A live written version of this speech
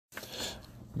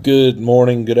Good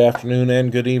morning, good afternoon, and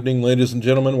good evening, ladies and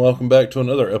gentlemen. Welcome back to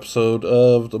another episode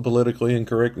of the Politically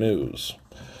Incorrect News.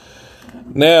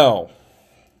 Now,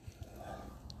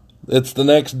 it's the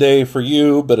next day for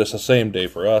you, but it's the same day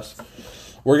for us.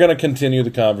 We're going to continue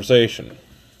the conversation.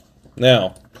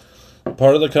 Now,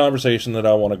 part of the conversation that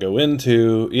I want to go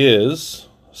into is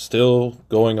still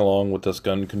going along with this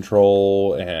gun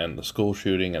control and the school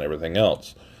shooting and everything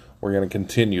else. We're going to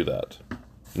continue that.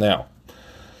 Now,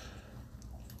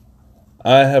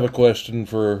 I have a question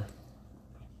for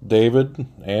David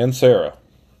and Sarah,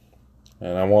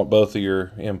 and I want both of your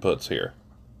inputs here.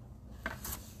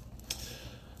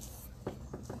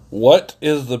 What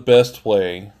is the best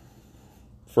way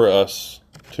for us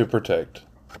to protect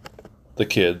the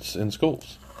kids in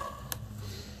schools?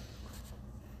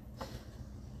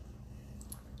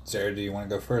 Sarah, do you want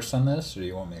to go first on this, or do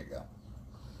you want me to go?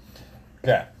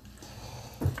 Okay.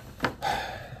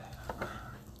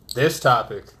 This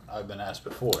topic I've been asked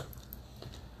before.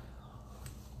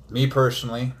 Me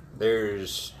personally,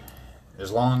 there's,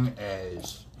 as long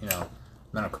as,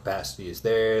 mental capacity is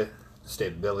there,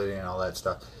 stability and all that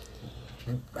stuff,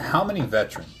 how many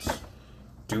veterans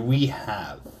do we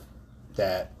have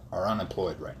that are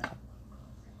unemployed right now?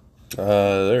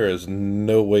 There is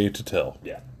no way to tell.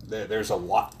 Yeah, there's a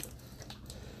lot.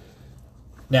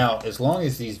 Now, as long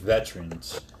as these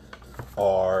veterans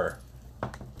are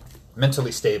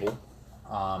mentally stable,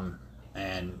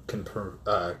 and can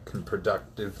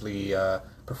productively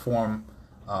perform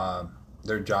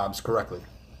their jobs correctly,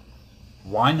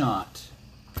 why not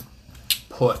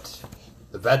put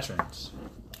the veterans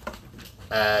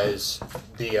as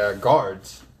the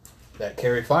guards that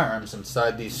carry firearms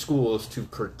inside these schools to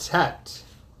protect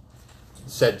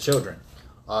said children,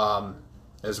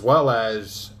 as well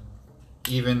as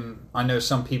even, I know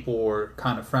some people were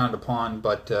kind of frowned upon,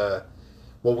 but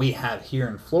what we have here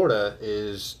in Florida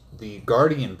is the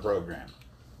Guardian program.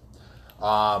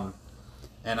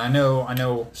 And I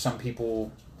know some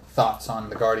people thoughts on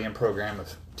the Guardian program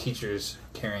of teachers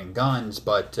carrying guns,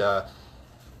 but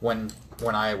when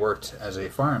I worked as a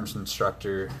firearms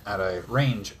instructor at a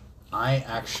range, I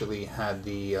actually had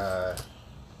the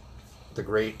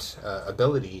great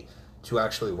ability to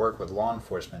actually work with law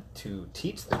enforcement to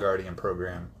teach the Guardian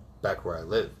program back where I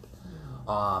lived.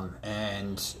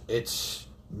 And it's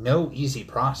no easy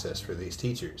process for these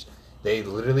teachers. They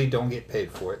literally don't get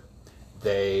paid for it.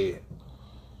 They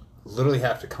literally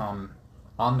have to come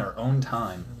on their own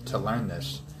time to learn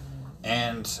this.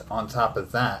 And on top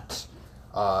of that,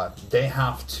 they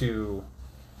have to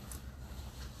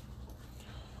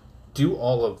do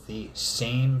all of the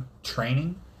same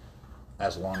training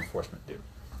as law enforcement do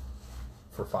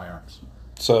for firearms.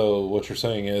 So what you're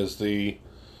saying is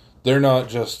they're not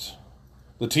just...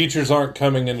 The teachers aren't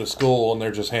coming into school and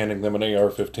they're just handing them an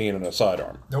AR-15 and a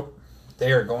sidearm. Nope.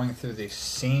 They are going through the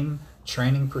same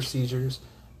training procedures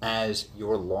as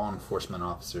your law enforcement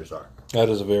officers are. That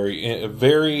is a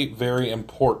very, very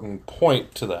important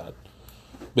point to that.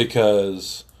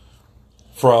 Because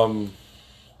from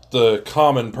the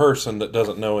common person that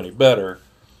doesn't know any better,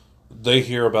 they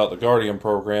hear about the Guardian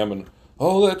program and,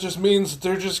 oh, that just means that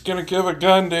they're just going to give a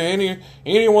gun to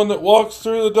anyone that walks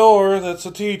through the door that's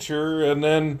a teacher, and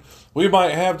then we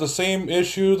might have the same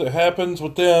issue that happens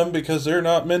with them because they're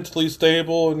not mentally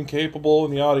stable and capable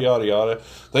and yada, yada, yada.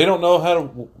 They don't know how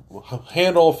to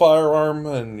handle a firearm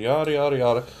and yada, yada,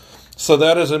 yada. So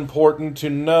that is important to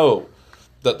know,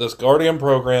 that this Guardian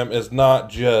program is not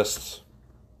just,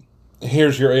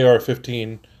 here's your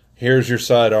AR-15, here's your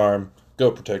sidearm, go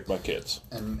protect my kids.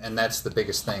 And that's the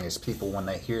biggest thing is people, when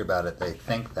they hear about it, they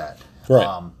think that.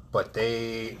 Right. But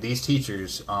these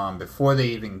teachers, before they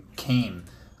even came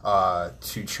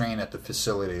to train at the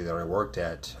facility that I worked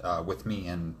at with me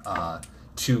and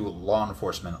two law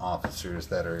enforcement officers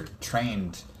that are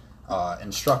trained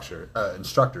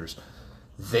instructors,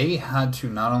 they had to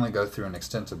not only go through an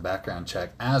extensive background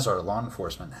check, as our law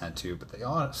enforcement had to, but they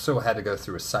also had to go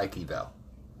through a psych eval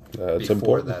before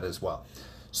important. that as well.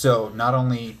 So not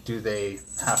only do they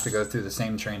have to go through the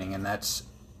same training, and that's,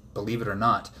 believe it or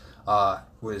not,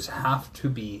 have to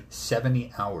be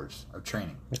 70 hours of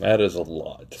training. That is a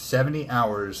lot. 70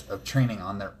 hours of training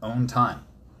on their own time.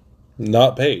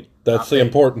 Not paid. That's Not the paid.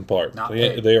 important part. Not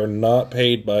paid. They are not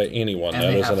paid by anyone. And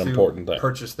That they is have an to important thing.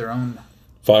 purchase their own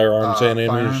Firearms and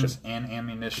ammunition. firearms and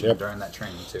ammunition Yep. during that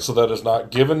training too. So that is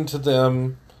not given to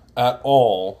them at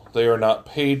all. They are not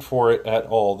paid for it at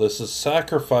all. This is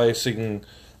sacrificing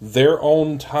their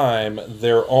own time,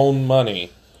 their own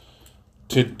money,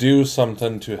 to do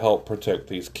something to help protect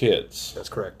these kids. That's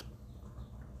correct.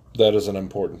 That is an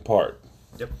important part.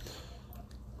 Yep.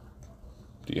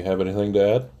 Do you have anything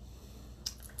to add?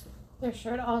 There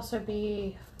should also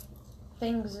be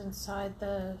things inside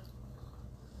the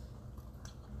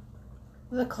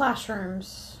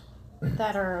classrooms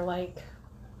that are like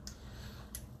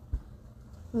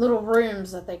little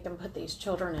rooms that they can put these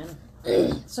children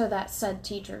in so that said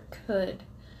teacher could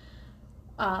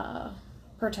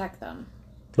protect them.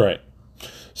 Right.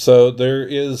 So there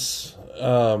is,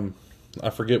 I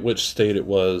forget which state it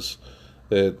was,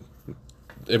 that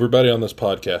everybody on this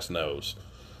podcast knows.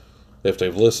 If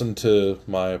they've listened to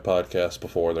my podcast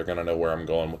before, they're going to know where I'm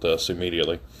going with this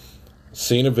immediately.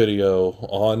 Seen a video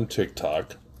on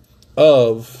TikTok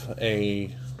of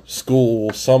a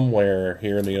school somewhere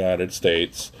here in the United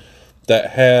States that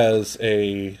has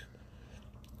a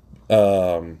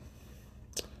one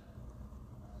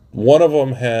of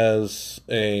them has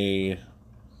a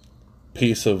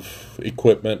piece of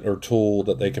equipment or tool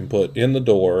that they can put in the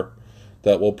door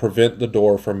that will prevent the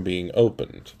door from being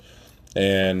opened.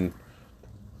 And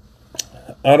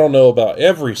I don't know about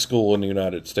every school in the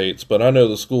United States, but I know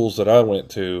the schools that I went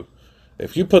to,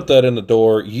 if you put that in the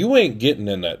door, you ain't getting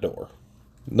in that door.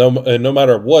 No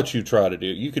matter what you try to do.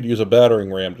 You could use a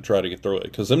battering ram to try to get through it,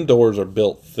 because them doors are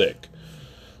built thick.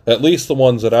 At least the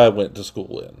ones that I went to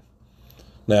school in.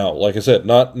 Now, like I said,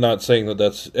 not saying that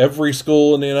that's every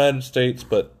school in the United States,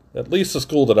 but at least the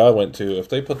school that I went to, if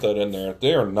they put that in there,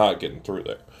 they are not getting through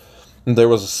there. And there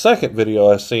was a second video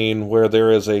I seen where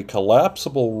there is a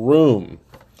collapsible room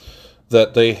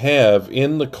that they have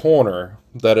in the corner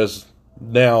that is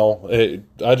now,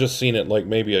 I just seen it like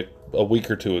maybe a week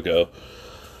or two ago,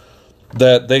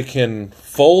 that they can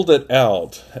fold it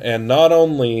out, and not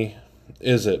only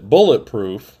is it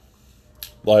bulletproof,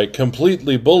 like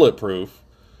completely bulletproof,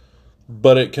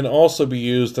 but it can also be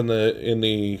used in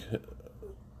the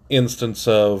instance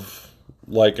of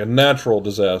like a natural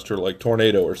disaster, like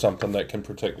tornado or something, that can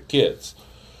protect the kids.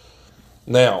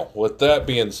 Now, with that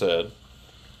being said,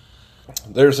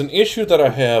 there's an issue that I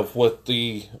have with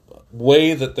the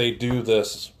way that they do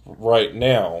this right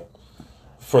now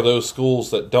for those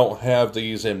schools that don't have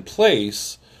these in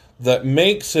place, that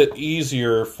makes it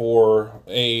easier for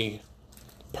a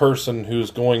person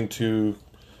who's going to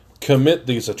commit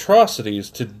these atrocities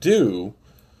to do,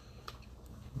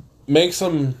 makes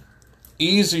them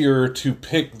easier to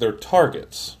pick their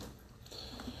targets.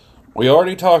 We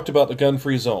already talked about the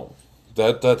gun-free zone.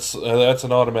 That's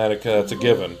an automatic, that's a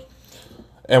given.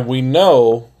 And we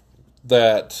know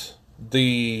that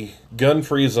the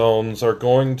gun-free zones are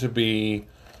going to be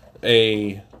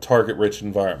a target-rich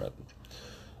environment.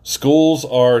 Schools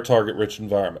are target-rich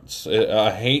environments.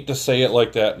 I hate to say it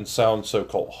like that and sound so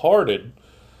cold-hearted,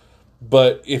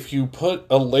 but if you put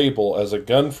a label as a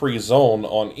gun-free zone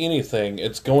on anything,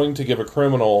 it's going to give a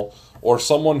criminal or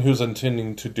someone who's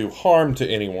intending to do harm to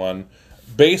anyone,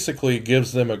 basically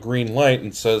gives them a green light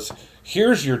and says,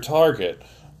 here's your target.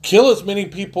 Kill as many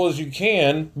people as you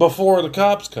can before the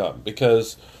cops come.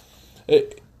 Because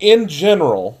in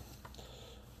general,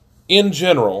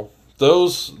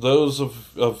 those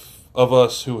of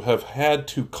us who have had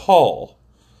to call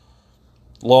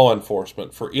law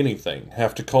enforcement for anything,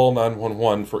 have to call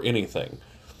 911 for anything,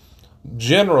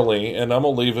 generally, and I'm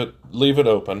going to leave it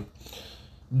open,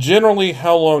 generally,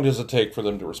 how long does it take for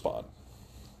them to respond?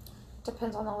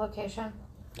 Depends on the location.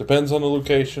 Depends on the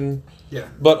location. Yeah.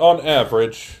 But on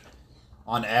average...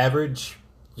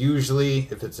 Usually,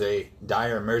 if it's a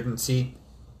dire emergency,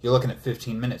 you're looking at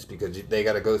 15 minutes because they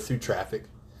got to go through traffic.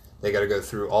 They got to go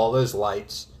through all those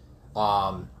lights.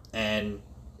 And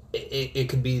it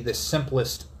could be the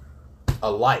simplest, a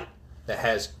light that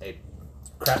has a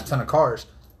crap ton of cars.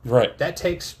 Right. That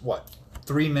takes,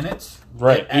 3 minutes?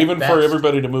 Right. Even best. For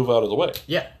everybody to move out of the way.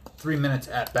 Yeah, 3 minutes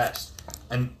at best.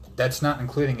 And that's not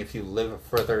including if you live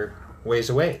further ways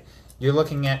away. You're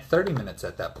looking at 30 minutes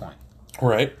at that point.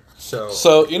 Right.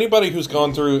 So anybody who's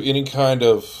gone through any kind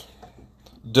of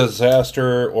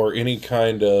disaster or any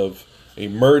kind of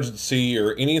emergency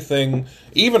or anything,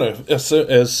 even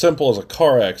as simple as a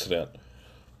car accident,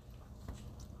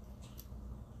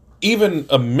 even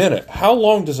a minute, how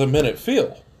long does a minute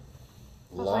feel?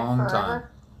 Long time.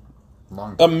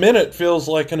 A minute feels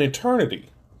like an eternity.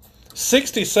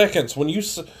 60 seconds, when you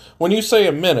say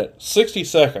a minute, 60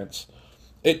 seconds,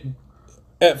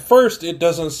 at first it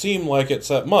doesn't seem like it's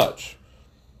that much.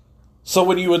 So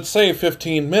when you would say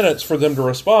 15 minutes for them to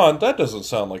respond, that doesn't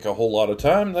sound like a whole lot of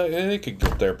time. They could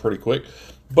get there pretty quick.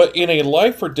 But in a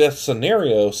life or death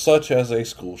scenario, such as a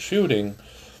school shooting,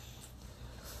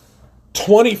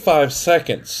 25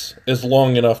 seconds is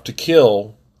long enough to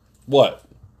kill, what?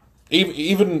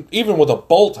 Even with a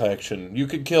bolt action, you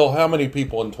could kill how many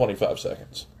people in 25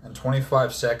 seconds? In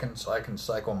 25 seconds, I can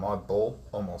cycle my bolt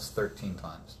almost 13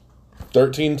 times.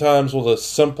 13 times with a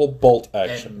simple bolt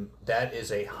action. And that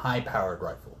is a high-powered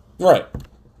rifle. Right.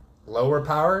 Lower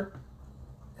powered,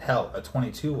 hell, a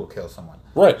 22 will kill someone.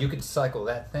 Right. You could cycle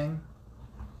that thing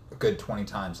a good 20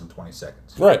 times in 20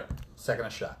 seconds. Right. Second a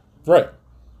shot. Right.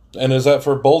 And is that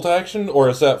for bolt action or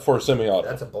is that for semi-auto?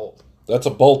 That's a bolt. That's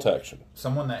a bolt action.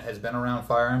 Someone that has been around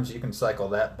firearms, you can cycle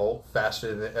that bolt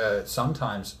faster,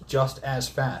 sometimes just as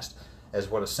fast as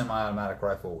what a semi-automatic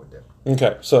rifle would do.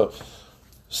 Okay,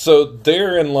 so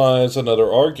therein lies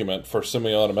another argument for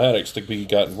semi-automatics to be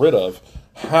gotten rid of.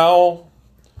 How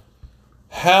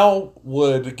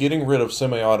would getting rid of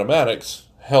semi-automatics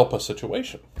help a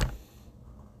situation?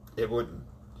 It wouldn't.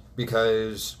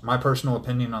 Because my personal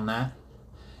opinion on that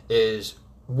is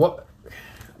what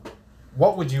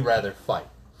would you rather fight?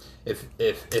 If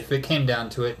it came down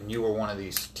to it and you were one of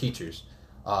these teachers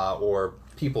or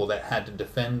people that had to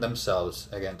defend themselves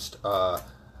against a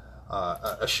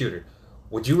shooter,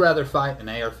 would you rather fight an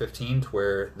AR-15 to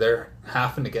where they're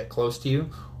having to get close to you,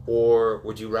 or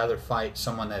would you rather fight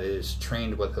someone that is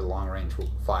trained with a long-range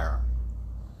firearm?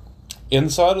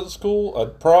 Inside of the school,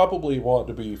 I'd probably want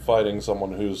to be fighting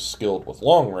someone who's skilled with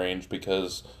long range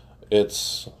because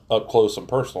it's up close and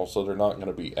personal, so they're not going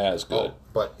to be as good. Oh,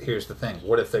 but here's the thing.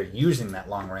 What if they're using that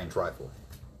long-range rifle?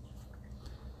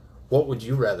 What would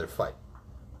you rather fight?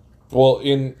 Well,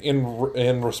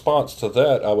 in response to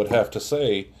that, I would have to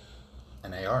say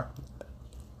An AR.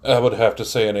 I would have to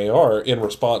say an AR in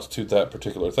response to that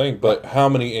particular thing. But how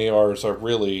many ARs are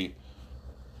really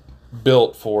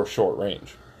built for short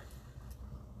range?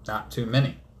 Not too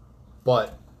many.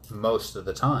 But most of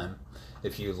the time,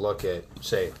 if you look at,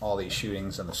 say, all these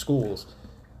shootings in the schools,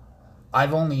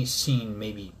 I've only seen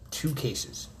maybe 2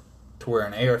 cases to where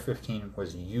an AR-15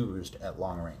 was used at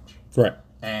long range. Right.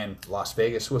 And Las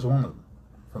Vegas was one of them,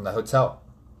 from the hotel.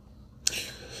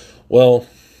 Well,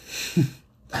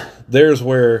 there's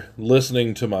where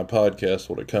listening to my podcast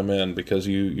would have come in, because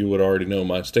you would already know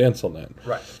my stance on that.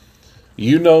 Right.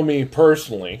 You know me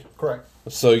personally. Correct.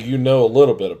 So you know a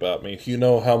little bit about me. You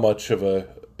know how much of a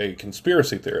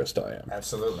conspiracy theorist I am.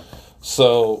 Absolutely.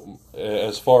 So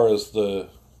as far as the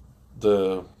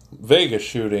Vegas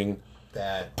shooting,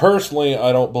 That personally,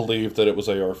 I don't believe that it was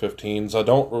AR-15s. I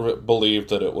don't believe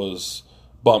that it was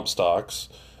bump stocks.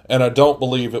 And I don't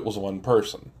believe it was one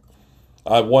person.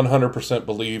 I 100%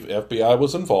 believe FBI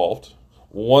was involved.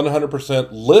 100%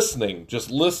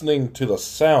 listening to the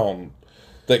sound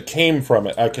that came from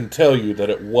it, I can tell you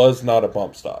that it was not a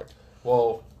bump stock.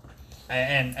 Well,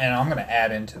 and I'm going to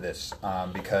add into this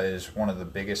because one of the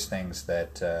biggest things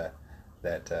that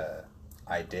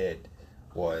I did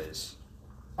was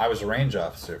I was a range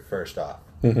officer first off,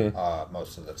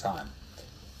 most of the time,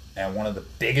 and one of the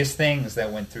biggest things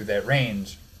that went through that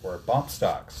range were bump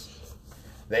stocks.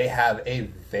 They have a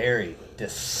very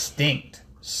distinct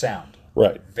sound,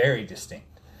 Right. very distinct.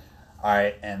 All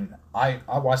right, and I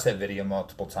watched that video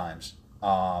multiple times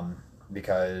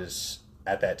because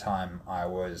at that time I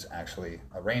was actually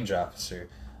a range officer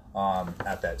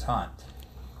at that time.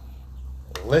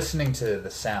 Listening to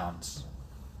the sounds,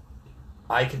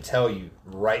 I could tell you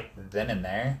right then and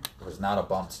there it was not a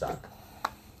bump stock.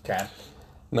 Okay?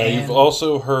 Now, you've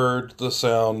also heard the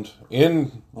sound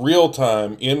in real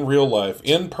time, in real life,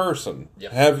 in person.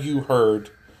 Yep. Have you heard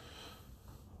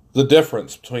the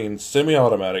difference between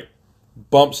semi-automatic,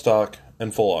 bump stock,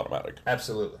 and full automatic?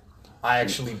 Absolutely. I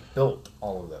actually built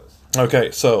all of those.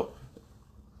 Okay, so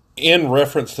in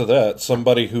reference to that,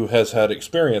 somebody who has had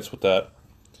experience with that,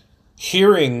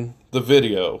 hearing the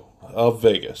video of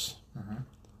Vegas,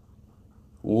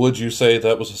 would you say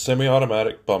that was a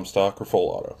semi-automatic, bump stock, or full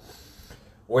auto?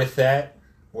 With that,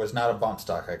 was not a bump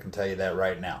stock, I can tell you that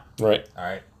right now. Right. All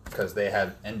right? Because they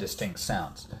have indistinct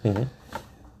sounds.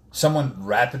 Someone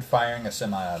rapid firing a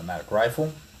semi-automatic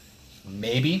rifle,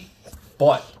 maybe,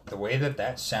 but the way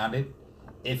that sounded,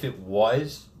 if it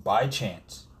was, by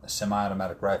chance, a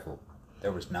semi-automatic rifle,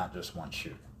 there was not just one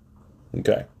shooter.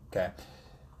 Okay. Okay?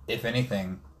 If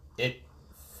anything, it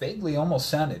vaguely almost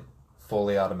sounded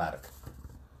fully automatic.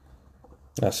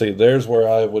 Now, see, there's where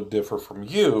I would differ from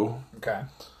you, Okay?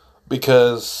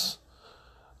 because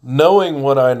knowing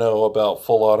what I know about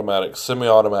full automatics,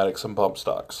 semi-automatics, and bump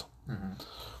stocks,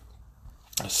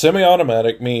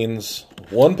 semi-automatic means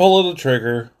one pull of the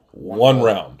trigger, one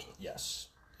round. Yes.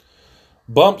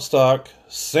 Bump stock,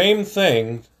 same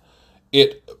thing.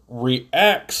 It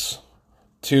reacts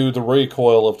to the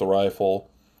recoil of the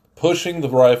rifle, pushing the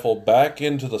rifle back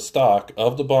into the stock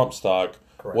of the bump stock,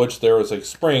 Correct. which there is a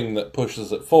spring that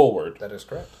pushes it forward. That is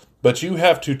correct. But you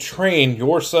have to train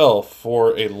yourself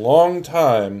for a long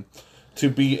time to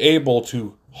be able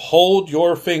to hold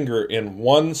your finger in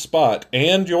one spot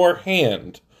and your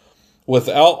hand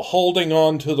without holding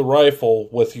on to the rifle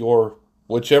with your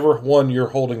whichever one you're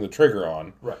holding the trigger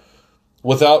on. Right.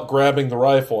 Without grabbing the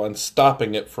rifle and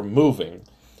stopping it from moving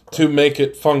to make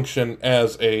it function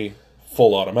as a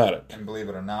full automatic. And believe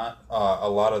it or not, a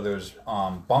lot of those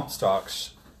bump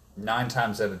stocks, 9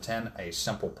 times out of 10, a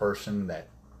simple person that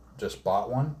just bought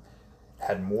one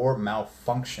had more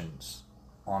malfunctions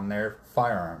on their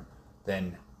firearm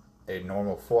than a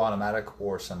normal full automatic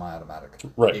or semi-automatic.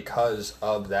 Right. Because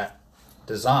of that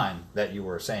design that you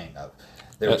were saying of.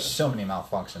 There were so many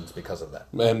malfunctions because of that.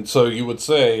 And so you would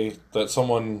say that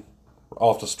someone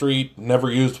off the street,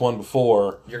 never used one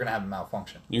before, You're going to have a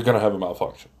malfunction. you're going to have a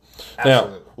malfunction.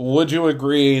 Absolutely. Now, would you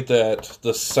agree that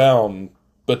the sound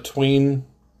between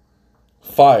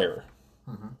fire,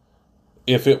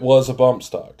 if it was a bump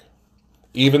stock,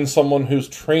 even someone who's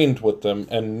trained with them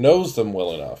and knows them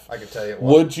well enough, I could tell you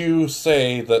would you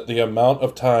say that the amount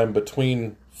of time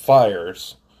between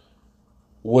fires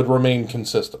would remain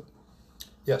consistent?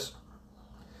 Yes.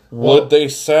 Would they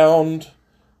sound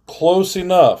close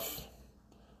enough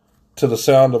to the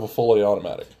sound of a fully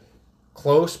automatic?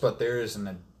 Close, but there is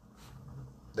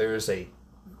a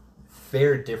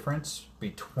fair difference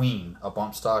between a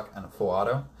bump stock and a full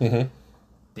auto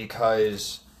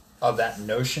because of that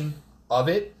notion of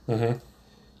it.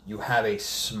 You have a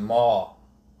small,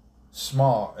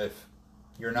 if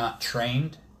you're not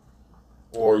trained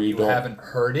or you haven't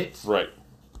heard it, Right.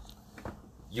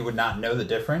 you would not know the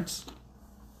difference.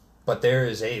 But there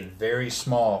is a very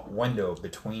small window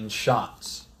between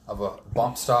shots of a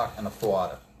bump stock and a full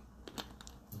auto.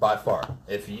 By far.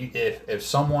 If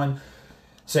someone,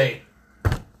 say,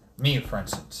 me for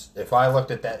instance, if I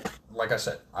looked at that, like I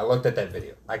said, I looked at that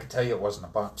video, I could tell you it wasn't a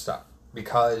bump stock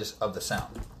because of the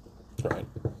sound. Right.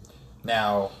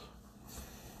 Now,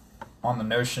 on the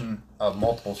notion of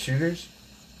multiple shooters,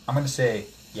 I'm going to say,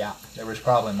 yeah, there was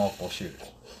probably multiple shooters.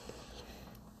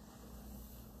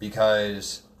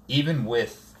 Because even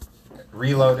with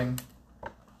reloading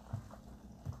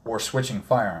or switching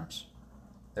firearms,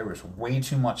 there was way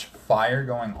too much fire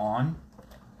going on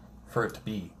for it to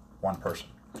be one person.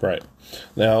 Right.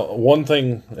 Now, one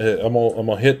thing, I'm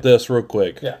gonna hit this real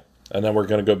quick. Yeah. And then we're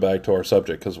going to go back to our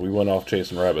subject because we went off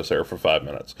chasing rabbits there for 5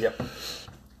 minutes. Yep.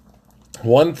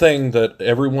 One thing that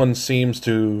everyone seems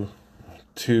to,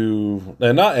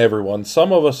 and not everyone,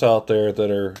 some of us out there that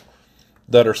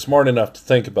are smart enough to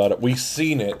think about it, we've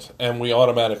seen it and we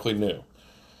automatically knew.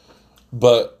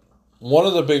 But one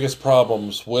of the biggest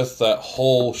problems with that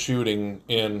whole shooting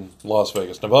in Las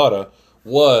Vegas, Nevada,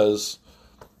 was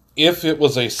if it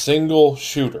was a single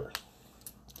shooter.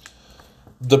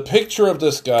 The picture of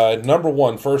this guy, number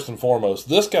one, first and foremost,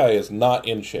 this guy is not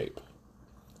in shape.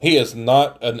 He is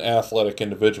not an athletic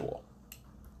individual.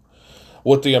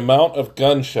 With the amount of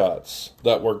gunshots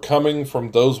that were coming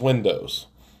from those windows,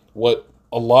 what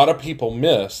a lot of people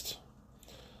missed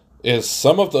is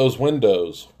some of those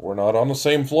windows were not on the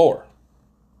same floor.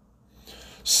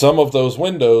 Some of those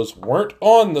windows weren't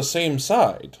on the same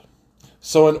side.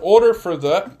 So in order for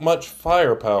that much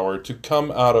firepower to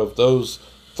come out of those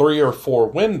 3 or 4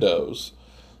 windows,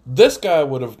 this guy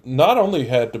would have not only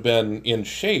had to been in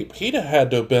shape, he'd have had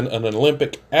to have been an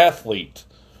Olympic athlete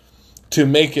to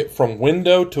make it from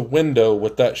window to window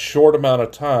with that short amount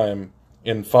of time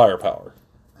in firepower.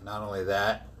 And not only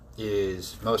that,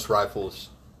 is most rifles,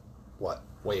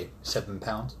 weigh 7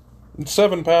 pounds?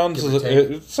 7 pounds Give is or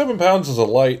take. 7 pounds is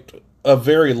a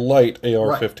very light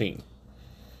AR-15. Right.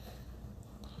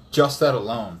 Just that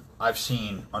alone, I've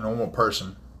seen a normal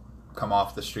person come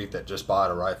off the street that just bought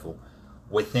a rifle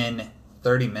within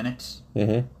 30 minutes,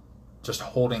 just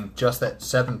holding just that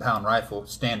 7-pound rifle,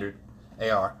 standard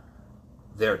AR,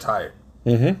 they're tired.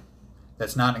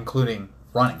 That's not including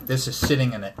running. This is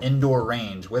sitting in an indoor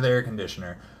range with air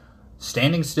conditioner,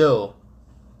 standing still,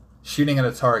 shooting at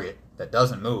a target that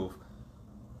doesn't move.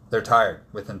 They're tired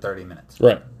within 30 minutes.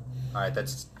 Right. All right,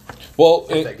 that's Well,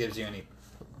 if that gives you any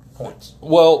points.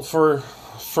 Well, for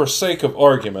sake of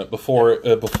argument,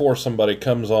 before somebody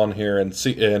comes on here and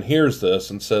hears this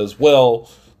and says, "Well,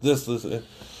 this."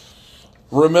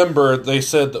 Remember, they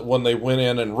said that when they went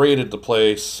in and raided the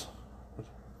place,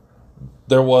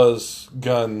 there was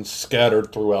guns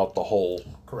scattered throughout the whole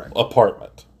Correct.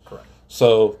 apartment. Correct.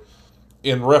 So,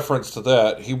 in reference to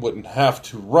that, he wouldn't have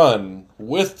to run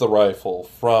with the rifle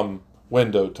from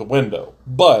window to window,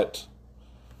 but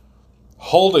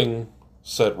holding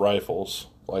said rifles,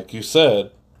 like you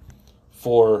said,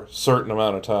 for a certain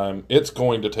amount of time, it's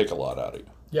going to take a lot out of you.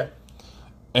 Yeah.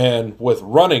 And with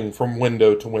running from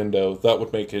window to window, that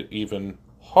would make it even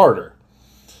harder.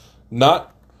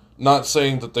 Not Not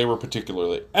saying that they were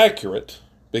particularly accurate,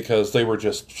 because they were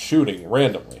just shooting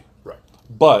randomly. Right.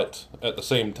 But, at the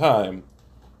same time,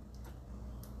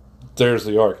 there's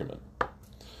the argument.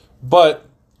 But,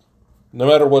 no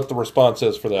matter what the response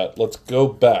is for that, let's go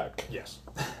back. Yes.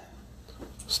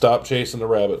 Stop chasing the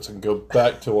rabbits and go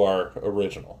back to our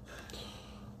original.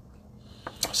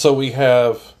 So we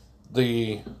have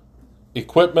the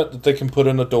equipment that they can put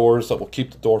in the doors that will keep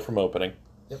the door from opening.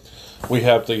 Yep. We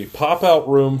have the pop-out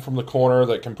room from the corner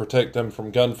that can protect them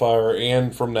from gunfire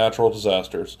and from natural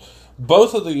disasters.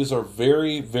 Both of these are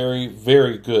very, very,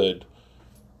 very good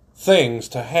things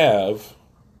to have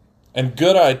and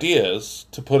good ideas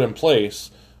to put in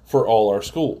place for all our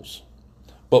schools.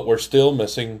 But we're still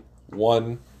missing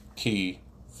one key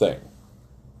thing.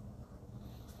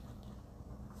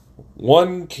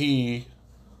 One key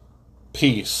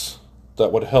piece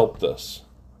that would help this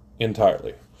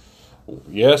entirely.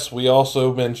 Yes, we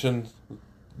also mentioned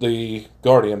the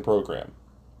Guardian program.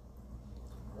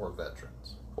 Or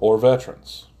veterans. Or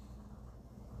veterans.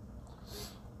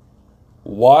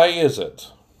 Why is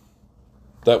it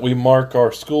that we mark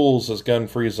our schools as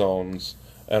gun-free zones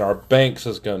and our banks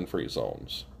as gun-free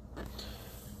zones?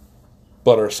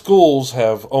 But our schools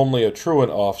have only a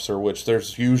truant officer, which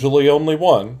there's usually only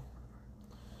one,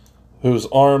 who's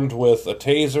armed with a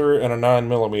taser and a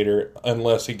 9mm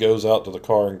unless he goes out to the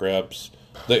car and grabs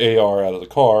the AR out of the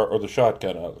car or the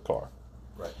shotgun out of the car.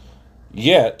 Right.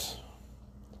 Yet,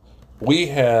 we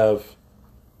have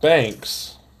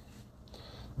banks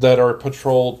that are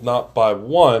patrolled not by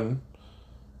one,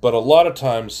 but a lot of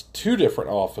times two different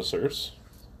officers,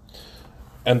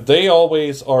 and they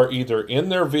always are either in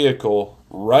their vehicle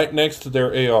right next to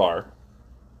their AR,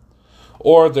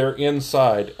 or they're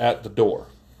inside at the door.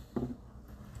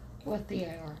 With the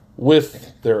AR.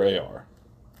 With their AR.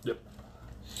 Yep.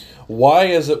 Why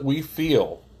is it we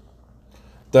feel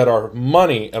that our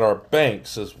money at our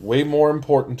banks is way more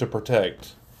important to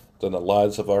protect than the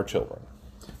lives of our children?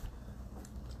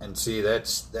 And see,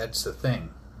 that's the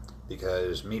thing.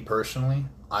 Because me personally,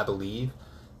 I believe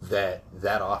that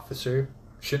officer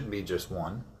shouldn't be just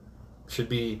one. Should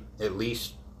be at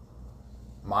least,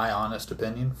 my honest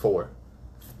opinion, 4.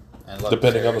 And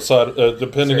Depending on the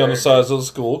size of the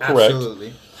school, correct?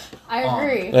 Absolutely. I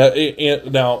agree.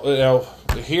 Now,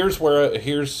 here's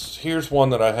one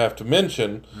that I have to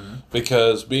mention,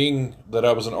 because being that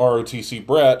I was an ROTC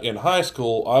brat in high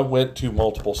school, I went to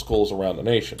multiple schools around the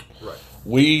nation. Right.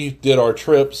 We did our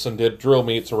trips and did drill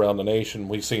meets around the nation.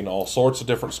 We've seen all sorts of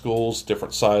different schools,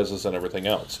 different sizes, and everything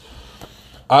else.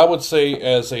 I would say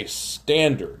as a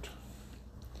standard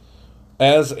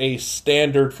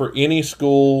for any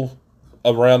school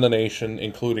around the nation,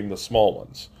 including the small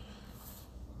ones,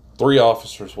 3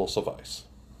 officers will suffice.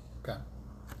 Okay.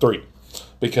 3.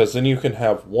 Because then you can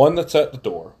have one that's at the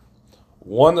door,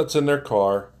 one that's in their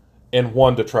car, and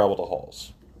one to travel the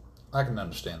halls. I can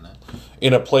understand that.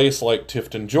 In a place like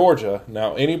Tifton, Georgia,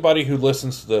 now anybody who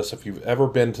listens to this, if you've ever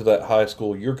been to that high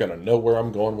school, you're going to know where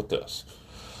I'm going with this.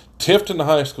 Tifton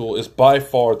High School is by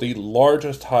far the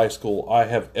largest high school I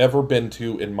have ever been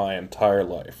to in my entire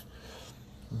life.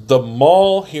 The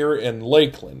mall here in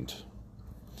Lakeland,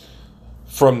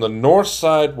 from the north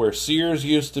side where Sears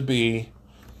used to be,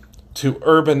 to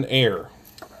Urban Air.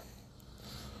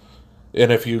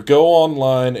 And if you go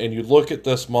online and you look at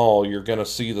this mall, you're going to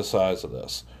see the size of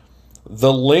this.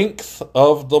 The length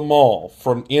of the mall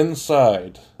from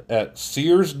inside at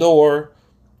Sears' door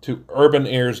to Urban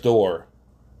Air's door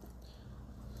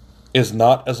is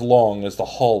not as long as the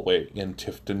hallway in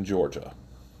Tifton, Georgia.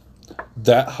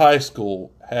 That high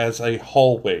school has a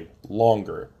hallway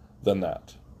longer than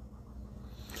that.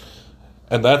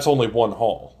 And that's only one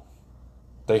hall.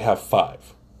 They have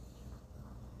 5.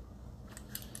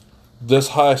 This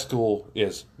high school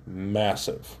is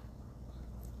massive.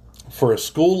 For a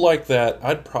school like that,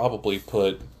 I'd probably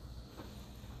put...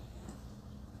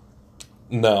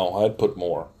 No, I'd put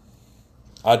more.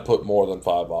 I'd put more than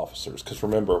 5 officers. Because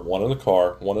remember, 1 in the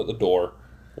car, 1 at the door,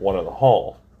 1 in the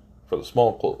hall for the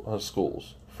small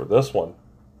schools. For this one,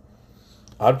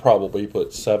 I'd probably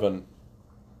put 7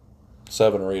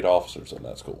 or 8 officers in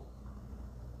that school.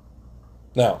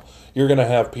 Now, you're going to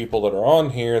have people that are on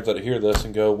here that hear this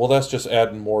and go, well, that's just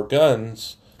adding more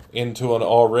guns into an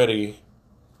already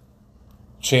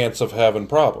chance of having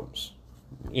problems.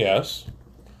 Yes,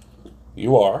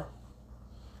 you are.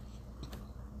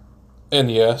 And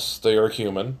yes, they are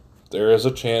human. There is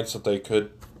a chance that they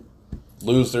could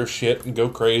lose their shit and go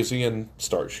crazy and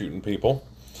start shooting people.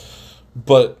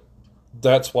 But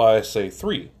that's why I say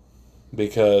 3.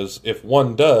 Because if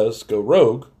one does go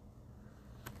rogue,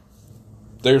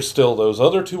 there's still those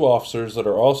other 2 officers that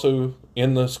are also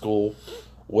in the school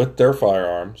with their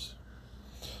firearms.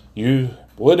 You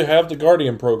would have the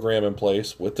Guardian program in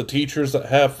place with the teachers that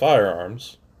have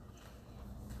firearms.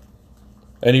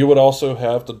 And you would also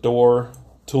have the door,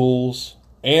 tools,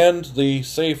 and the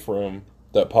safe room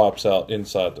that pops out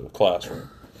inside the classroom.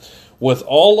 With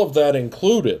all of that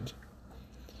included,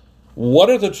 what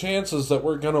are the chances that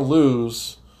we're going to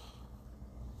lose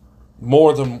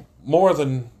more than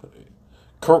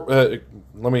let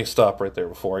me stop right there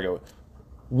before I go.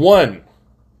 1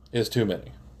 is too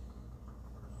many.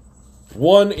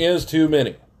 1 is too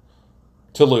many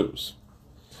to lose.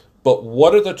 But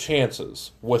what are the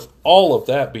chances, with all of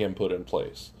that being put in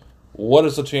place, what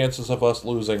is the chances of us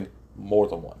losing more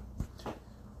than 1?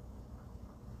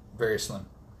 Very slim.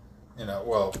 You know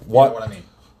what I mean.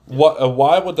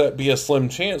 Why would that be a slim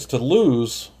chance to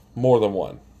lose more than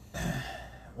 1?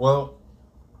 Well,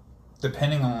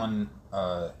 depending on,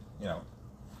 I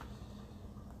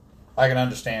can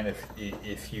understand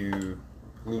if you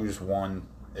lose 1,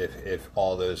 if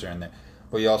all those are in there.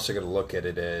 But you also got to look at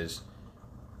it as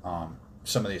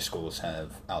some of these schools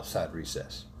have outside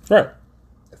recess. Right.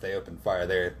 If they open fire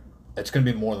there, it's going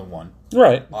to be more than 1.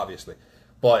 Right. Obviously.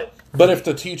 But if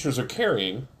the teachers are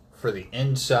carrying... For the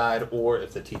inside, or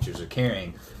if the teachers are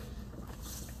carrying,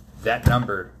 that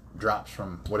number drops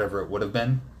from whatever it would have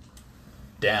been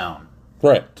down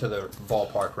right to the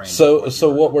ballpark range. So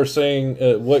what we're saying,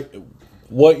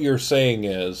 what you're saying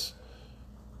is,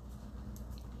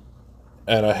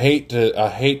 and I hate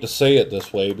to say it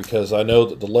this way because I know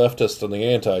that the leftists and the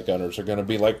anti-gunners are going to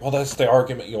be like, well, that's the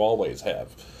argument you always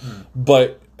have.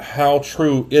 But how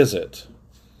true is it?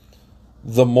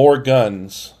 The more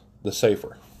guns, the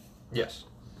safer. Yes.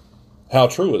 How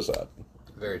true is that?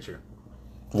 Very true.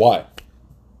 Why?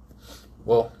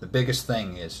 Well, the biggest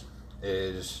thing is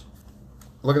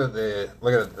look at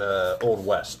the Old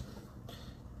West.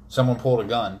 Someone pulled a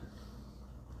gun.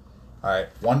 All right,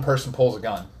 one person pulls a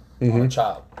gun on a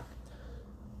child,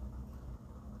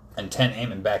 and 10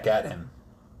 aiming back at him.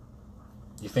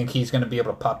 You think he's going to be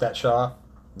able to pop that shot off?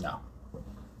 No.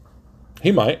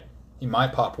 He might. He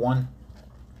might pop one.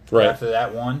 Right. After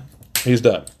that one, he's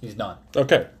done. He's done.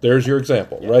 Okay, there's your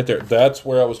example right there. That's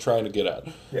where I was trying to get at.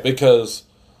 Yeah. Because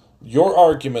your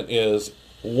argument is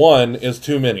 1 is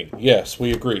too many. Yes,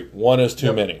 we agree. 1 is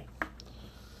too many.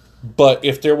 But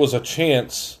if there was a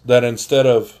chance that instead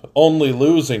of only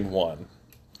losing 1,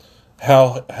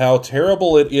 how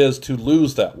terrible it is to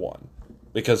lose that 1,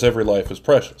 because every life is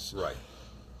precious. Right.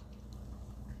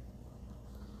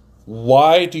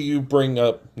 Why do you bring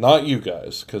up, not you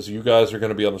guys, because you guys are going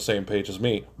to be on the same page as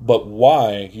me, but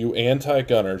why, you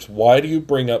anti-gunners, why do you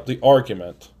bring up the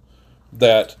argument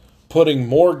that putting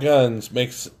more guns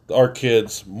makes our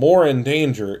kids more in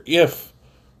danger if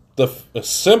the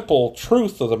simple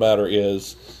truth of the matter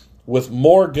is, with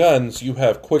more guns you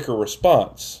have quicker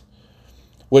response,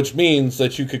 which means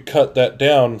that you could cut that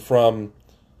down from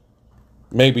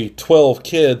maybe 12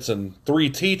 kids and 3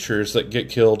 teachers that get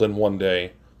killed in one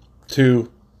day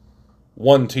to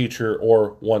 1 teacher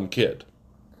or 1 kid.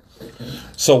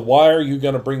 So why are you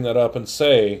going to bring that up and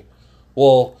say,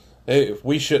 well, hey,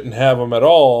 we shouldn't have them at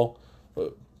all?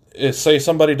 Say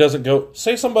somebody doesn't go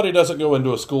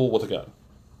into a school with a gun.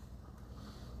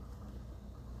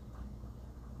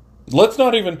 Let's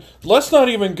not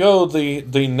even go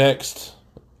the next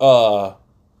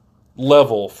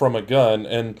level from a gun,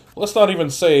 and let's not even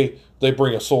say they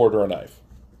bring a sword or a knife.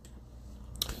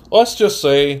 Let's just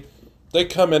say they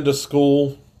come into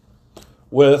school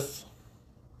with,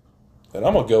 and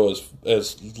I'm going to go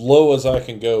as low as I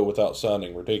can go without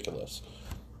sounding ridiculous,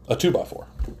 a 2x4.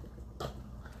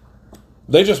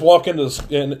 They just walk into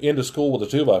school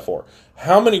with a 2x4.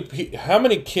 How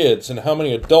many kids and how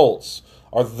many adults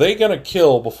are they going to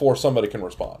kill before somebody can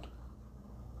respond?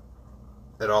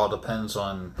 It all depends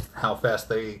on how fast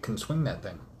they can swing that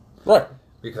thing. Right.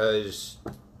 Because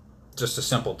just a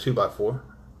simple 2x4,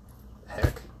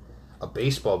 heck, a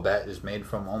baseball bat is made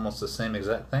from almost the same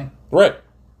exact thing. Right.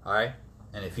 All right?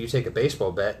 And if you take a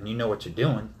baseball bat and you know what you're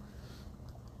doing,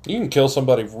 you can kill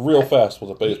somebody real fast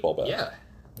with a baseball bat. Yeah.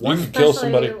 You can kill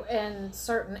somebody in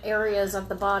certain areas of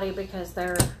the body because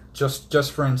they're...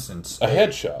 Just for instance, a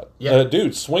headshot. Yeah.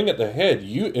 Dude, swing at the head.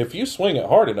 If you swing it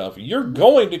hard enough, you're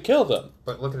going to kill them.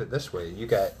 But look at it this way: you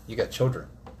got children,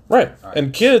 right?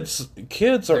 And kids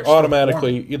are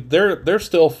automatically they're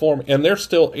still forming and they're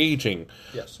still aging.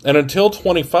 Yes. And until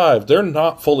 25, they're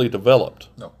not fully developed.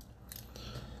 No.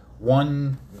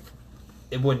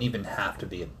 It wouldn't even have to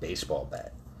be a baseball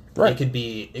bat. Right. It could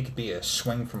be a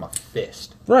swing from a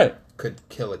fist. Right. Could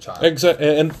kill a child.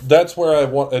 Exactly, and that's where I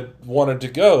wanted to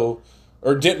go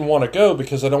or didn't want to go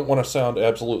because I don't want to sound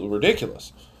absolutely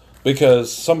ridiculous.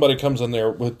 Because somebody comes in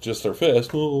there with just their fist,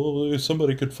 oh,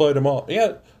 somebody could fight them off.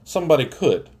 Yeah, somebody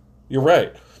could. You're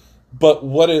right. But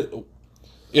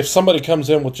if somebody comes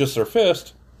in with just their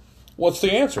fist, what's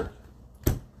the answer?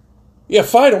 Yeah,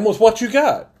 fight them with what you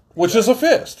got, which is a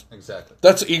fist. Exactly.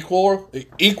 That's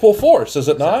equal force, is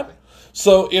it not?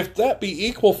 So if that be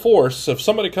equal force, if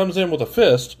somebody comes in with a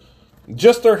fist,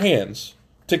 just their hands,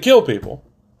 to kill people,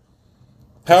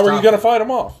 how are you going to fight them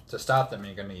off? To stop them,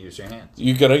 you're going to use your hands.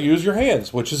 You're going to use your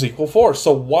hands, which is equal force.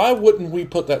 So why wouldn't we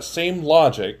put that same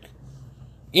logic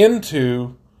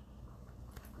into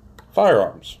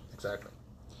firearms? Exactly.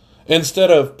 Instead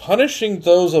of punishing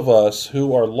those of us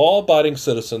who are law-abiding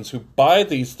citizens who buy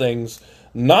these things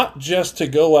not just to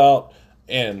go out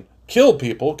and kill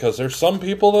people, because there's some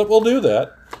people that will do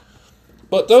that,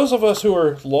 but those of us who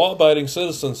are law-abiding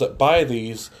citizens that buy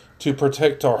these to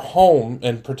protect our home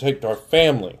and protect our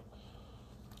family.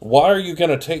 Why are you going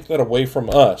to take that away from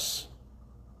us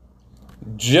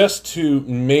just to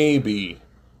maybe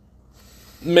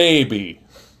make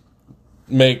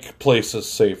places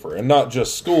safer? And not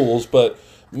just schools, but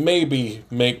maybe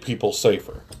make people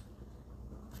safer.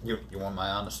 You want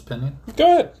my honest opinion?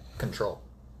 Go ahead. Control.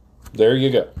 There you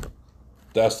go.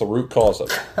 That's the root cause of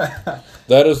it.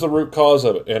 That is the root cause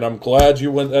of it. And I'm glad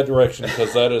you went that direction,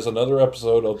 because that is another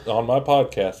episode on my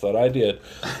podcast that I did.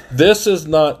 This is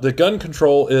not... The gun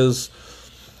control is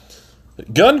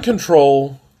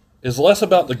less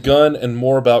about the gun and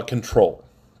more about control.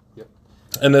 Yep.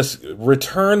 And this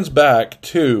returns back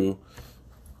to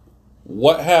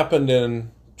what happened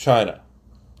in China,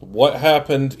 what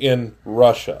happened in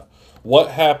Russia,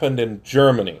 what happened in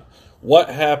Germany, what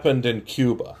happened in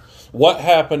Cuba, what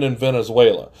happened in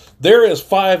Venezuela. There is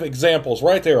 5 examples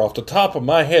right there off the top of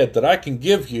my head that I can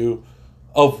give you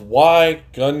of why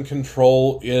gun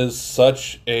control is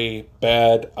such a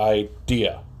bad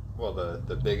idea. Well,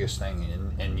 the biggest thing,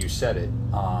 and you said it,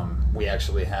 we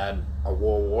actually had a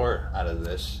world war out of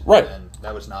this. Right. And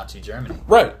that was Nazi Germany.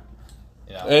 Right.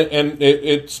 You know? And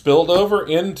it spilled over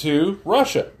into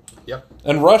Russia. Yep.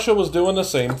 And Russia was doing the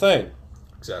same thing.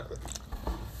 Exactly.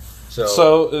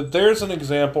 So there's an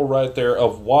example right there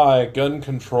of why gun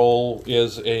control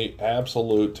is a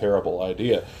absolute terrible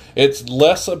idea. It's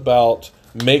less about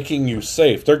making you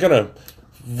safe. They're going to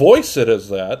voice it as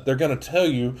that. They're going to tell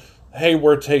you, hey,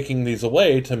 we're taking these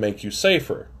away to make you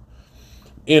safer.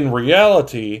 In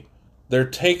reality, they're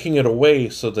taking it away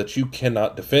so that you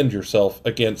cannot defend yourself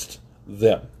against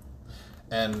them.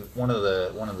 And one of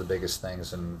the biggest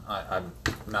things, and I'm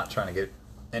not trying to get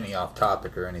any off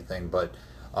topic or anything, but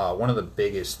one of the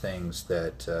biggest things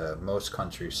that most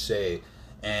countries say,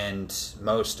 and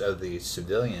most of the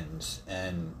civilians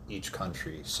in each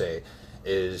country say,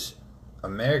 is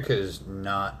America is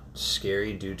not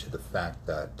scary due to the fact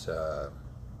that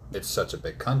it's such a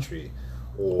big country,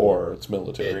 or it's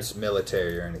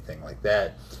military or anything like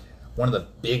that. One of the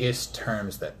biggest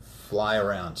terms that fly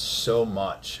around so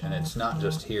much, and it's not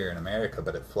just here in America,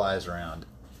 but it flies around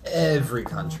every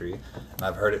country, and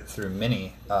I've heard it through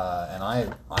many, and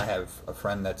I have a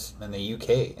friend that's in the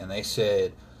UK, and they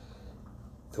said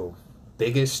the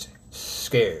biggest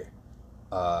scare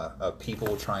of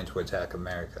people trying to attack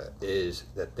America is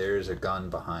that there's a gun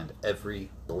behind every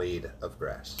blade of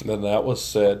grass. And that was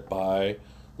said by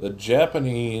the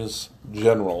Japanese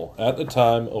general at the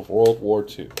time of World War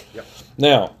II. Yep.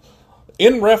 Now,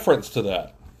 in reference to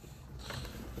that,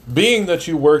 being that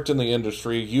you worked in the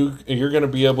industry, you're going to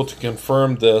be able to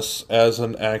confirm this as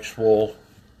an actual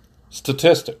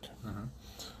statistic. Mm-hmm.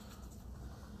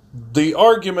 The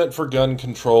argument for gun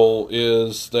control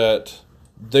is that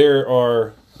there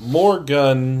are more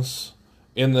guns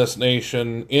in this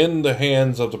nation in the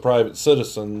hands of the private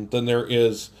citizen than there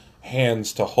is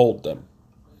hands to hold them.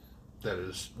 That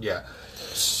is, yeah.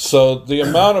 So the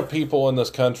amount of people in this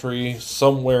country,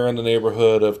 somewhere in the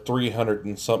neighborhood of 300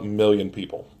 and something million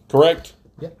people, correct?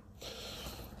 Yep.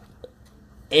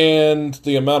 And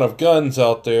the amount of guns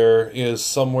out there is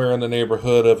somewhere in the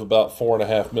neighborhood of about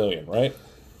 4.5 million, right?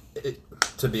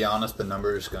 To be honest, the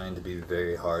number is going to be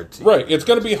very hard to... Right, it's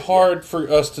going to be hard for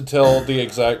us to tell the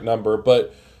exact number,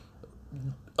 but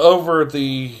over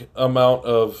the amount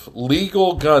of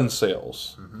legal gun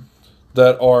sales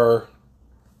that are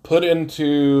put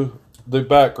into the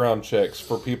background checks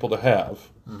for people to have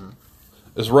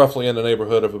is roughly in the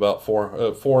neighborhood of about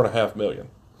 4.5 million.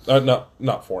 Not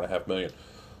 4.5 million.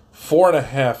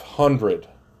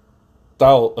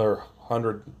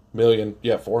 100 million.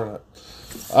 Yeah, 4.5.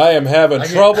 I am having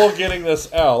trouble getting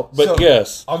this out, but so,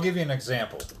 yes. I'll give you an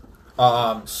example.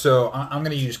 So I'm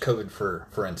going to use COVID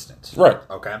for instance. Right.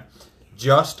 Okay.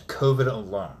 just COVID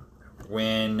alone,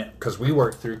 because we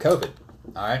worked through COVID,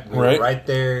 all right? We Right. were right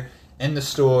there in the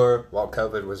store while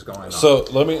COVID was going on. So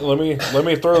let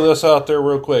me throw this out there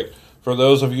real quick. For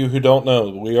those of you who don't know,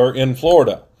 we are in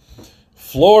Florida.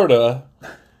 Florida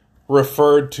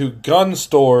referred to gun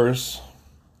stores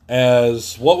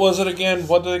as, what was it again?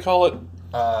 What do they call it?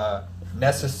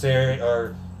 necessary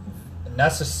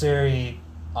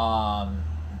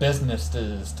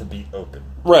businesses to be open.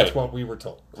 Right. That's what we were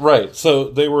told. Right. So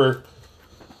they were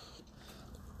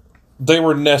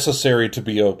necessary to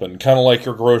be open, kind of like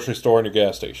your grocery store and your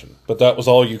gas station. But that was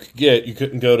all you could get. You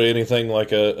couldn't go to anything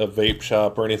like a vape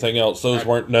shop or anything else. Those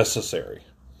weren't necessary.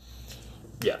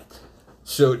 Yeah.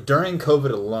 So during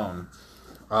COVID alone,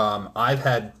 I've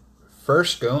had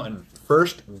first gun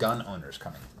owners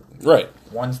coming. Right.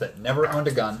 Ones that never owned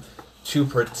a gun to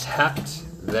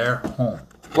protect their home.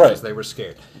 Right. Because they were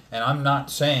scared. And I'm not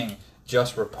saying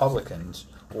just Republicans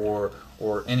or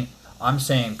any. I'm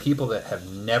saying people that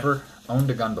have never owned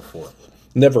a gun before,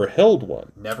 Never held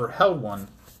one. never held one,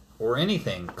 or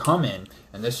anything, come in,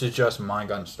 and this is just my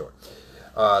gun store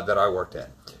that I worked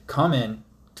at. Come in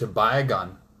to buy a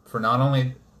gun for not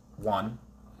only one,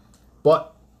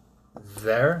 but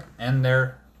their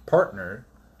partner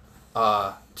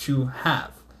to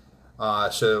have.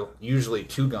 So usually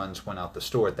 2 guns went out the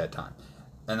store at that time.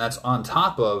 And that's on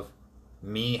top of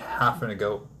me having to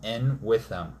go in with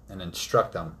them and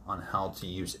instruct them on how to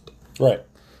use it. Right.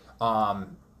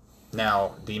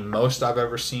 Now, the most I've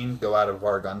ever seen go out of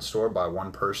our gun store by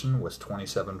one person was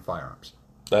 27 firearms.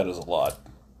 That is a lot.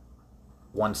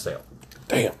 One sale.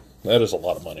 Damn. That is a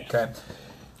lot of money. Okay.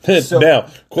 So- Now,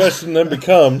 question then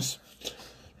becomes,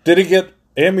 did he get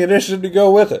ammunition to go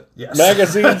with it? Yes.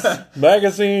 Magazines,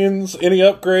 any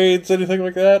upgrades, anything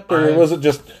like that? Or was it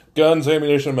just guns,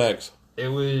 ammunition, mags? It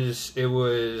was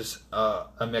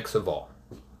a mix of all.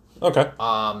 Okay.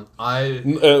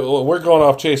 We're going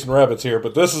off chasing rabbits here,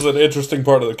 but this is an interesting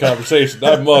part of the conversation.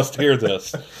 I must hear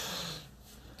this.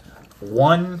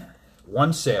 one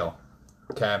sale,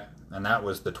 okay, and that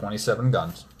was the 27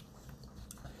 guns.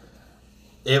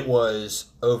 It was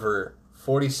over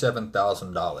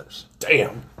 $47,000.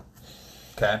 Damn.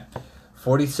 Okay,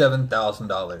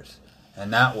 $47,000,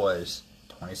 and that was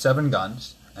 27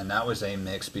 guns, and that was a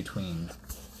mix between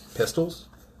pistols,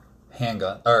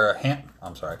 handguns,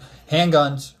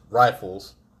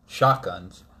 rifles,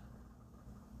 shotguns,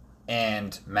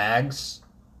 and mags.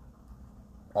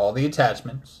 All the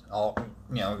attachments,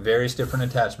 various different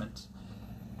attachments,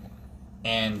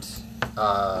 and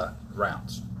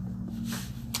rounds.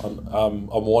 I'm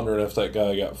wondering if that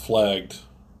guy got flagged.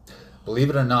 Believe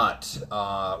it or not,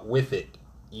 with it,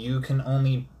 you can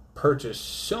only purchase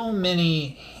so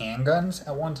many handguns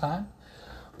at one time,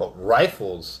 but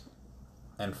rifles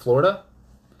in Florida,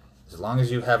 as long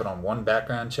as you have it on one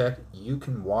background check, you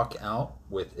can walk out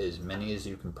with as many as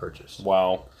you can purchase.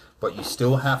 Wow. But you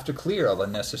still have to clear all the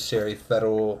necessary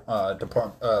federal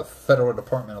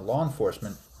Department of Law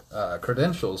Enforcement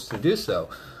credentials to do so.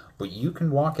 But you can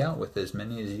walk out with as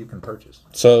many as you can purchase.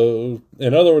 So,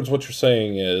 in other words, what you're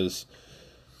saying is,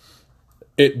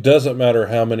 it doesn't matter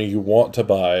how many you want to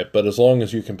buy, but as long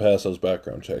as you can pass those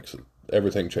background checks,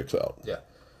 everything checks out. Yeah.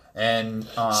 And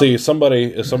see, if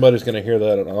somebody's going to hear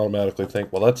that and automatically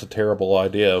think, well, that's a terrible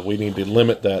idea. We need to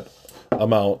limit that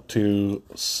amount to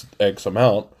X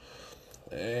amount.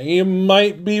 You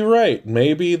might be right.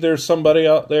 Maybe there's somebody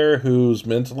out there who's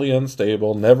mentally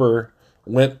unstable, never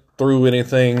went through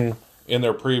anything in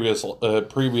their previous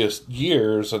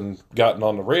years and gotten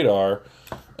on the radar,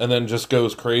 and then just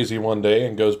goes crazy one day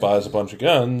and goes buys a bunch of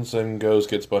guns and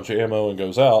gets a bunch of ammo and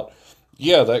goes out.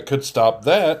 Yeah, that could stop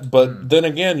that, but then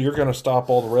again, you're going to stop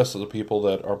all the rest of the people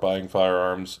that are buying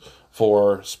firearms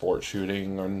for sport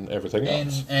shooting and everything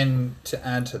else. And to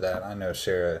add to that, I know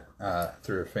Sarah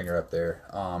threw her finger up there,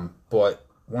 but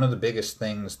one of the biggest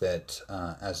things that,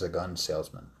 as a gun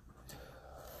salesman,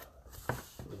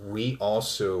 we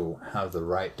also have the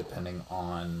right, depending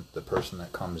on the person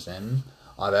that comes in.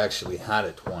 I've actually had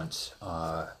it once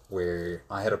where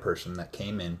I had a person that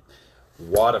came in,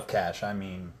 wad of cash, I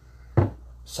mean,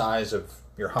 size of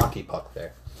your hockey puck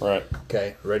there. Right.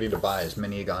 Okay, ready to buy as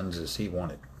many guns as he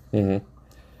wanted. Mm-hmm.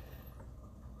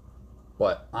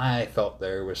 But I felt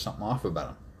there was something off about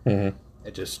him. Mm-hmm.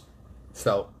 It just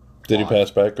felt Did he odd.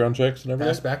 pass background checks and everything?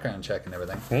 Passed background check and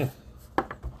everything.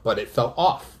 But it felt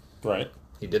off. Right.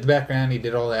 He did the background, he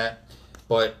did all that,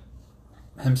 but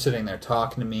him sitting there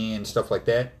talking to me and stuff like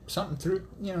that, something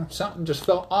just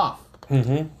felt off.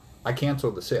 Mm-hmm. I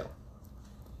canceled the sale.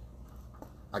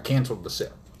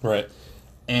 Right.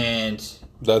 And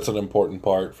That's an important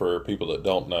part for people that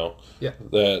don't know. yeah,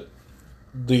 That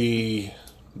the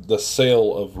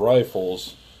sale of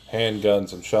rifles,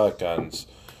 handguns, and shotguns,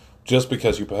 just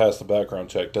because you pass the background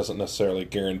check doesn't necessarily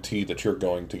guarantee that you're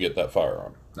going to get that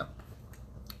firearm. No.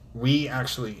 I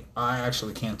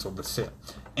actually canceled the sale.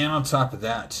 And on top of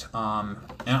that, and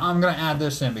I'm going to add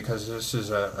this in because this is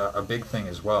a big thing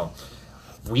as well.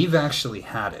 We've actually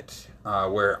had it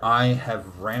where I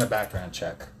have ran a background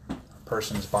check. A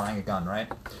person's buying a gun,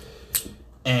 right?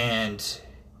 And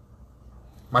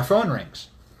my phone rings.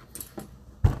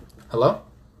 Hello?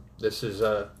 This is,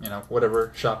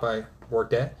 whatever shop I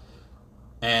worked at.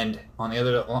 And on the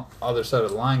other side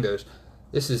of the line goes,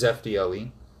 this is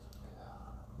FDLE.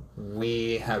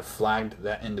 We have flagged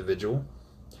that individual.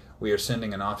 We are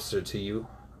sending an officer to you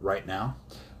right now.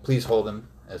 Please hold him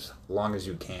as long as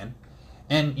you can.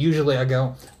 And usually I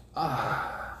go,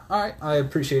 all right, I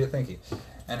appreciate it, thank you.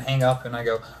 And hang up and I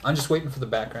go, I'm just waiting for the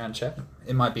background check.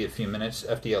 It might be a few minutes.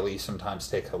 FDLE sometimes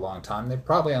take a long time. They're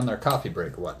probably on their coffee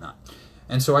break or whatnot.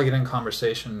 And so I get in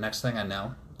conversation. Next thing I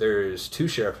know, there's 2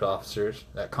 sheriff officers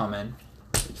that come in,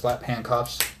 slap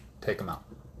handcuffs, take them out.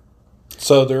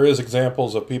 So there is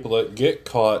examples of people that get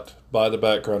caught by the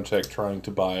background check trying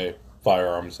to buy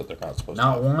firearms that they're not supposed to.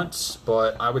 Not once,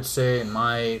 but I would say in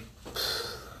my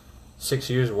 6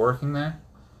 years working there,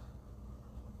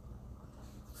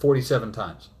 47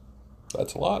 times.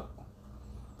 That's a lot.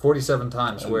 47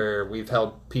 times where we've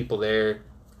held people there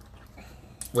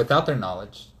without their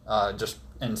knowledge, just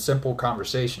in simple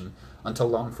conversation until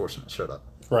law enforcement showed up.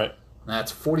 Right. And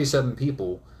that's 47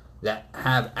 people that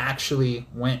have actually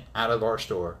went out of our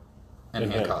store in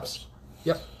handcuffs.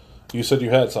 Yep. You said you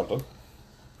had something.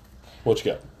 What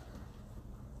you got?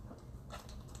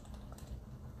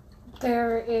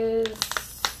 There is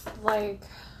like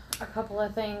a couple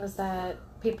of things that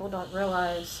people don't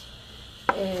realize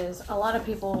is a lot of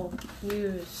people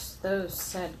use those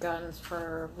said guns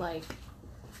for like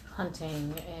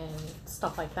hunting and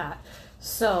stuff like that.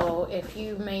 So if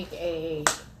you make a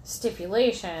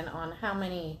stipulation on how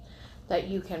many that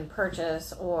you can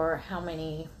purchase or how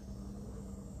many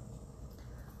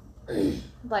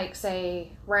like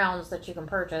say rounds that you can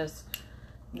purchase,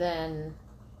 then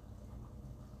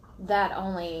that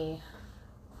only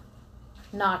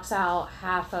knocks out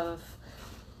half of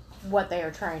what they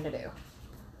are trying to do,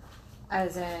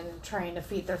 as in trying to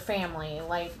feed their family,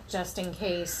 like just in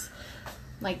case,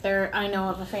 like I know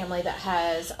of a family that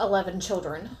has 11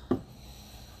 children.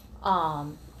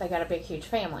 They got a big huge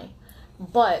family,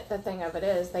 but the thing of it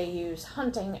is they use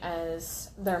hunting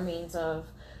as their means of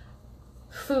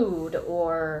food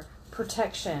or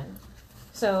protection.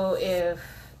 So if,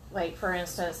 like for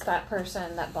instance, that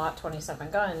person that bought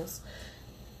 27 guns,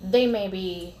 they may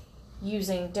be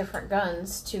using different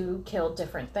guns to kill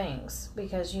different things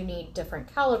because you need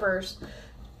different calibers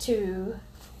to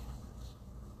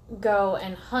go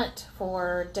and hunt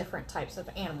for different types of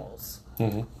animals.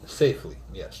 Mm-hmm. Safely,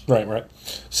 yes. Right.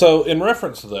 So in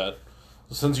reference to that,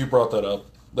 since you brought that up,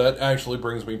 that actually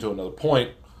brings me to another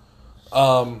point.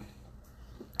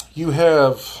 You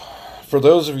have, for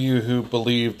those of you who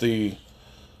believe the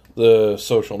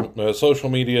social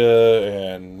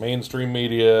media and mainstream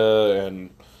media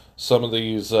and some of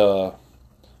these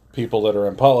people that are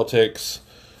in politics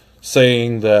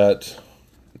saying that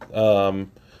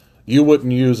you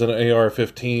wouldn't use an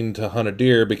AR-15 to hunt a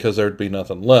deer because there'd be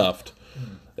nothing left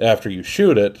after you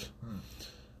shoot it.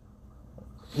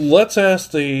 Let's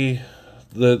ask the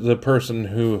person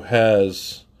who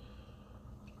has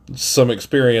some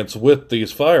experience with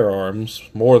these firearms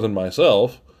more than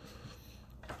myself.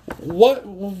 What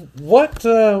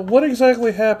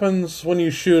exactly happens when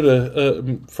you shoot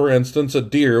for instance, a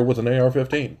deer with an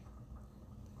AR-15?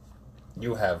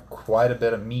 You have quite a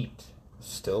bit of meat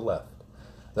still left.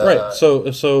 Right. So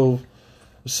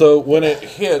when it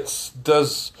hits,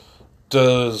 does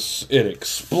it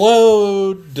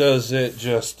explode? Does it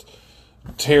just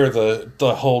tear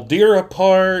the whole deer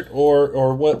apart,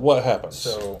 or what happens?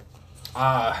 So,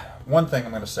 one thing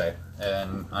I'm going to say,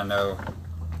 and I know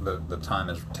the time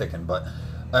is ticking, but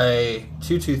a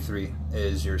 .223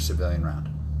 is your civilian round.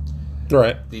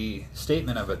 Right. The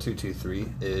statement of a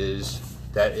 .223 is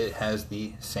that it has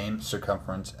the same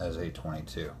circumference as a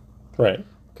 .22. Right.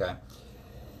 Okay.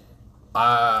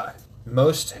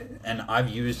 And I've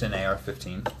used an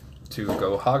AR-15 to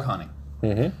go hog hunting.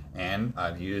 Mm-hmm. And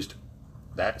I've used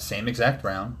that same exact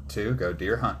round to go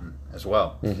deer hunting as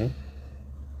well. Mm-hmm.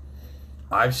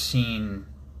 I've seen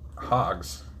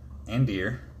hogs and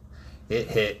deer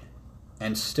hit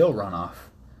and still run off.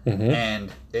 Mm-hmm.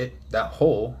 And that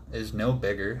hole is no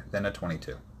bigger than a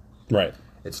 .22. Right.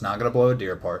 It's not going to blow a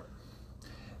deer apart.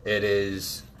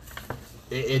 It's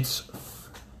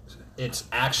its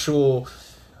actual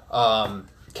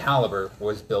caliber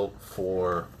was built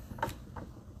for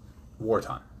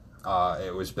wartime.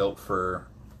 It was built for.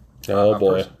 Oh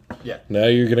boy! Person. Yeah. Now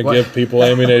you're going to give people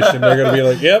ammunition. They're going to be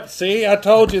like, "Yep, see, I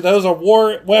told you, those are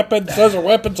war weapons. Those are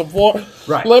weapons of war."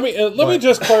 Right. Let me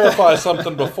just clarify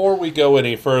something before we go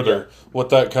any further with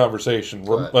that conversation.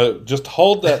 Just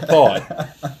hold that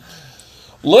thought.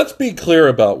 Let's be clear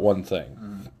about one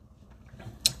thing.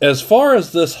 As far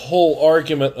as this whole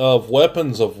argument of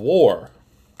weapons of war,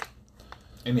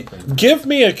 anything. Give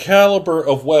me a caliber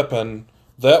of weapon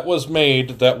that was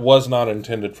made that was not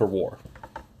intended for war.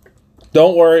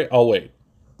 Don't worry, I'll wait.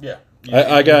 Yeah.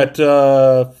 I got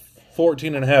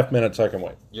 14 and a half minutes I can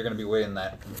wait. You're going to be waiting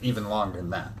that even longer than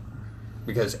that.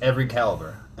 Because every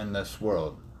caliber in this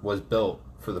world was built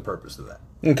for the purpose of that.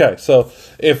 Okay, so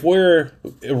if we're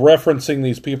referencing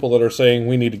these people that are saying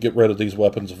we need to get rid of these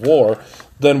weapons of war,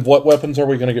 then what weapons are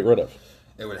we going to get rid of?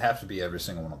 It would have to be every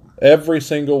single one of them. Every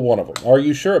single one of them. Are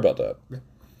you sure about that? Yeah.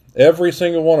 Every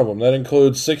single one of them. That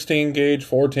includes 16 gauge,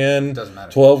 410, Doesn't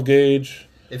matter. 12 gauge,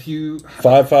 If you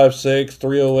 5.56,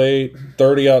 308,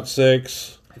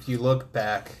 30-06. If you look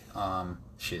back, World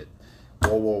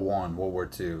War I, World War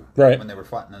II, Right. when they were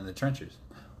fighting in the trenches,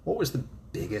 what was the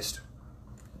biggest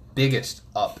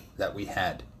up that we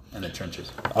had in the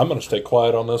trenches? I'm going to stay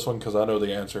quiet on this one because I know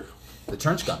the answer. The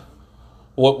trench gun.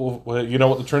 What you know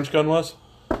what the trench gun was?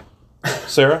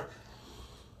 Sarah?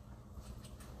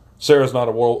 Sarah's not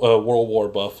a World War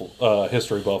buff,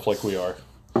 history buff like we are.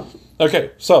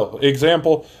 Okay, so,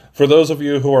 example, for those of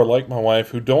you who are like my wife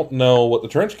who don't know what the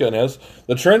trench gun is,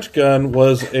 the trench gun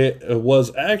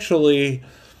was actually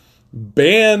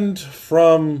banned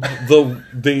from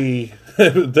the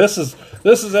this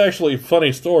is actually a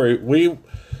funny story.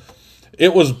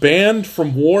 It was banned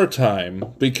from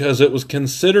wartime because it was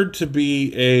considered to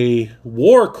be a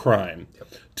war crime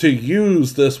to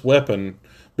use this weapon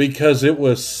because it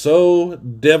was so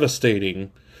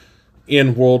devastating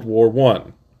in World War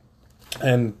I.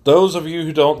 And those of you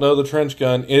who don't know the trench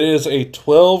gun, it is a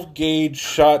 12-gauge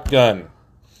shotgun.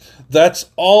 That's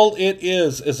all it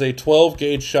is a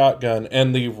 12-gauge shotgun.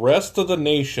 And the rest of the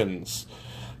nations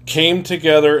came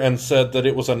together and said that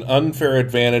it was an unfair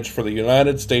advantage for the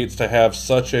United States to have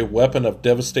such a weapon of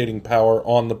devastating power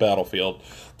on the battlefield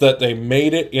that they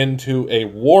made it into a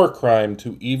war crime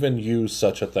to even use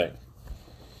such a thing.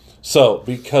 So,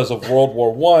 because of World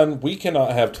War I, we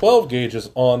cannot have 12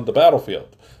 gauges on the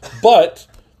battlefield. But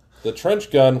the trench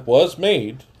gun was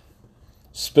made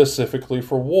specifically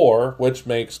for war, which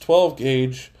makes 12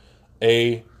 gauge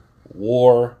a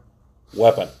war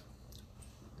weapon.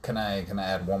 Can I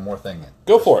add one more thing in?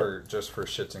 Go for it. Just for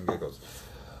shits and giggles.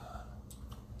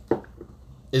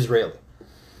 Israeli.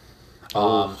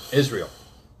 Israel.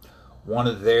 One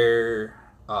of their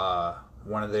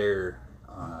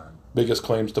Biggest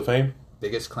claims to fame?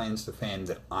 biggest claims to fame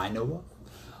that I know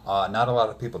of, not a lot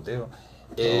of people do,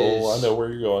 is I know where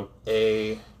you're going.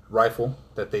 a rifle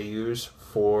that they use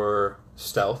for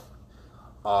stealth,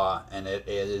 and it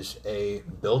is a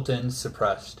built-in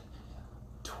suppressed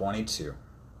 22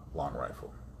 long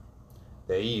rifle.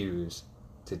 They use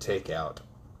to take out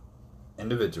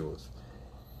individuals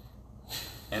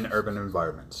in urban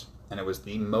environments, and it was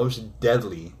the most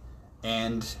deadly,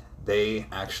 and they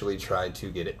actually tried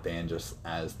to get it banned just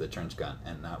as the trench gun,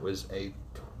 and that was a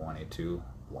 22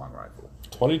 long rifle.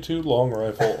 22 long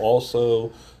rifle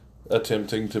also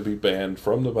attempting to be banned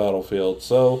from the battlefield.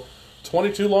 So,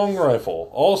 22 long rifle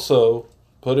also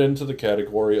put into the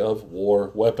category of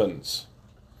war weapons.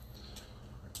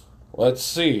 Let's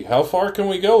see. How far can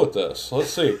we go with this?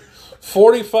 Let's see.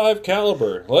 45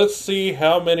 caliber. Let's see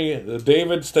how many...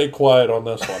 David, stay quiet on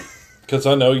this one, because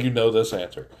I know you know this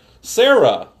answer.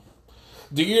 Sarah,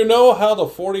 do you know how the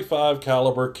 45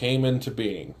 caliber came into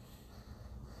being?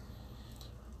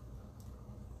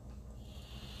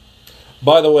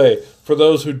 By the way, for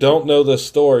those who don't know this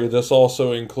story, this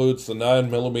also includes the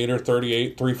 9mm,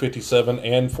 38, 357,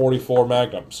 and 44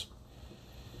 Magnums.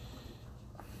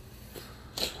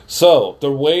 So,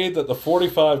 the way that the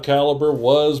 45 caliber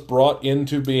was brought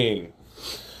into being,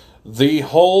 the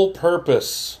whole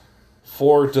purpose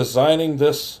for designing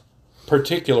this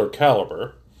particular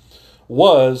caliber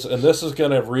was, and this is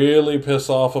going to really piss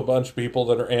off a bunch of people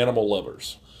that are animal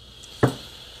lovers,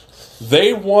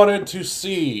 they wanted to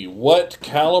see what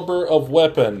caliber of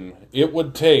weapon it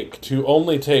would take to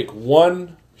only take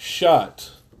one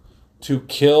shot to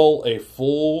kill a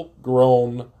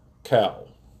full-grown cow.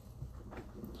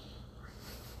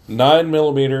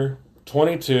 9mm,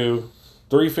 22,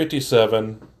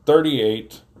 357,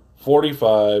 38,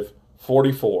 45,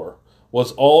 44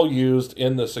 was all used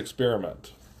in this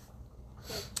experiment.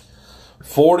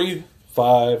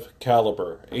 .45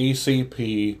 caliber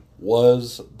ACP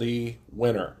was the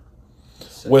winner.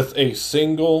 With a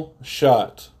single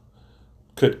shot,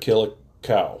 could kill a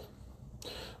cow.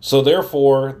 So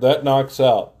therefore, that knocks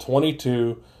out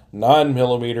 22,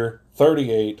 9mm,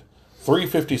 38,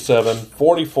 357,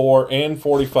 44, and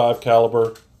 45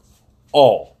 caliber,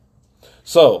 all.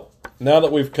 So, now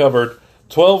that we've covered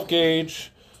 12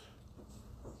 gauge,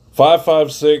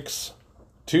 5.56,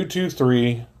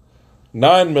 223,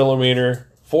 9mm,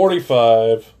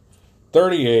 45,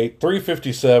 38,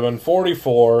 357,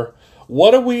 44,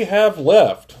 what do we have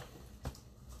left?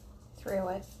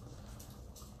 308.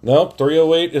 Nope,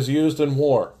 308 is used in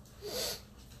war.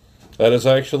 That is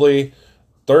actually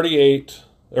 38,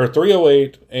 or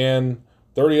 308 and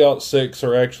 30-06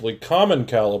 are actually common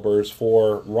calibers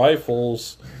for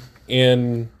rifles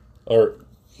or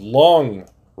long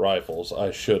rifles.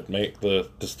 I should make the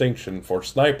distinction for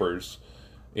snipers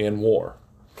in war.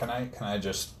 Can I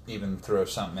just even throw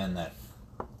something in that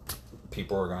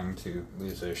people are going to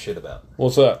lose their shit about?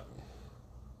 What's that?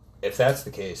 If that's the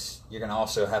case, you're going to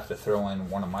also have to throw in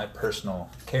one of my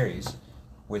personal carries,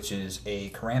 which is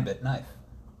a karambit knife,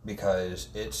 because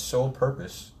its sole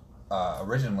purpose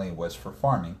originally was for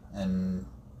farming in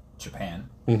Japan.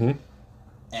 Mm-hmm.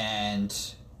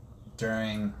 And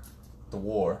during the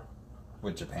war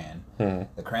with Japan, the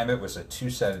karambit was a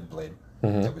two-sided blade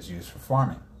that was used for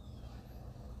farming.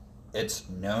 Its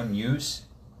known use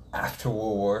after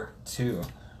World War II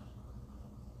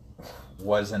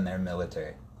was in their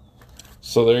military.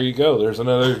 So there you go. There's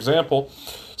another example.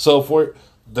 So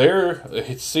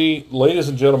see, ladies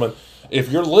and gentlemen, if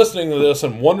you're listening to this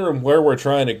and wondering where we're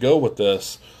trying to go with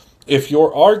this, if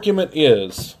your argument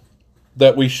is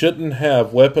that we shouldn't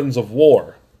have weapons of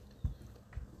war,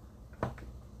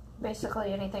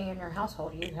 basically anything in your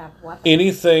household, you have weapons.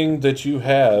 Anything that you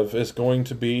have is going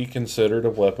to be considered a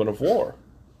weapon of war.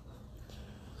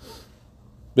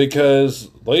 Because,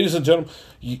 ladies and gentlemen,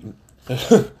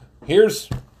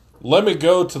 let me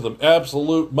go to the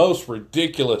absolutely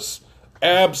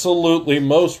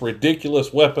most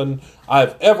ridiculous weapon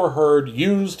I've ever heard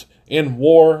used in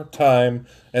wartime,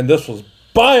 and this was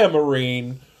by a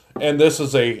Marine, and this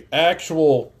is a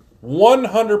actual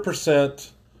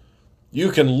 100%.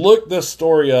 You can look this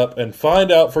story up and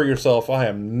find out for yourself. I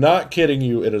am not kidding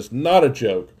you. It is not a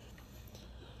joke.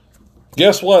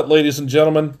 Guess what, ladies and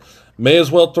gentlemen? May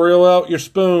as well throw out your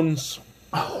spoons.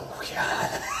 Oh, God.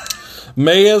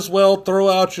 May as well throw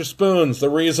out your spoons. The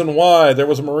reason why, there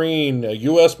was a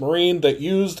U.S. Marine, that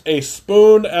used a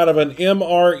spoon out of an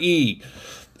MRE,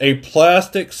 a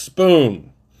plastic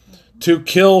spoon, to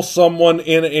kill someone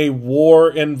in a war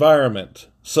environment.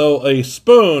 So a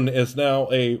spoon is now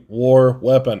a war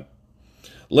weapon.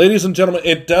 Ladies and gentlemen,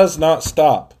 it does not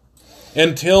stop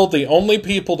until the only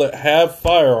people that have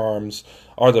firearms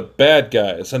are the bad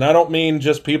guys. And I don't mean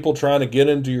just people trying to get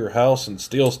into your house and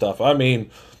steal stuff. I mean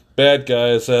bad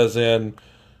guys as in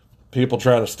people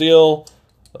trying to steal,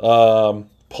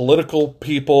 political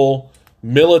people,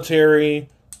 military,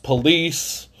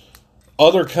 police,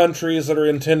 other countries that are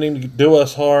intending to do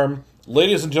us harm.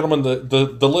 Ladies and gentlemen,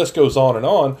 the list goes on and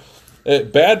on.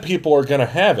 Bad people are going to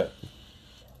have it.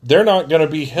 They're not going to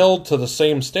be held to the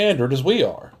same standard as we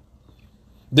are.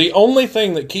 The only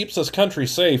thing that keeps this country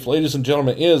safe, ladies and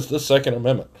gentlemen, is the Second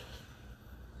Amendment.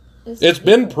 It's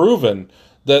been proven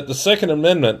that the Second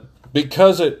Amendment,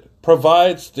 because it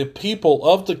provides the people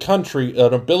of the country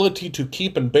an ability to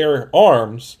keep and bear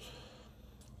arms,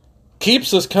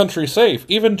 keeps this country safe.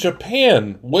 Even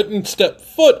Japan wouldn't step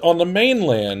foot on the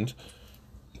mainland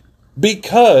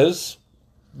because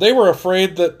they were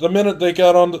afraid that the minute they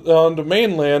got on the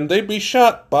mainland, they'd be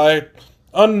shot by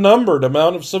unnumbered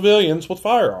amount of civilians with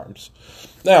firearms.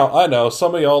 Now, I know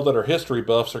some of y'all that are history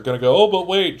buffs are going to go, oh, but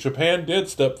wait, Japan did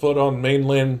step foot on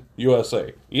mainland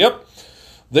USA. Yep,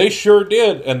 they sure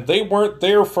did, and they weren't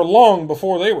there for long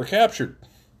before they were captured.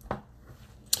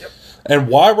 Yep. And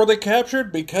why were they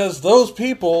captured? Because those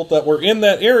people that were in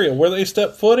that area where they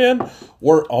stepped foot in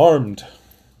were armed.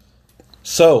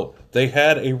 So, they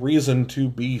had a reason to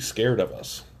be scared of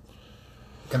us.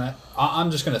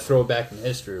 I'm just going to throw it back in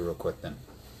history real quick then.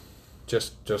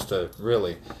 Just to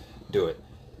really do it.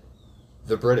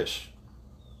 The British,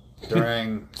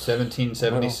 during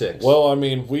 1776. Well, I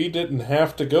mean, we didn't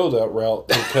have to go that route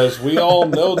because we all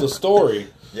know the story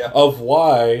of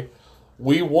why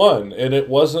we won. And it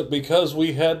wasn't because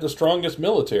we had the strongest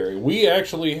military. We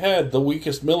actually had the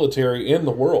weakest military in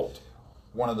the world.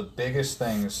 One of the biggest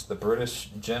things, the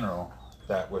British general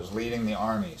that was leading the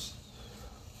armies,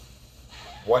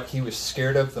 what he was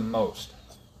scared of the most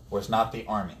was not the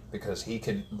army, because he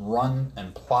could run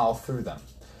and plow through them.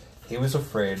 He was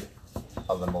afraid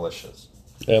of the militias.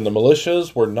 And the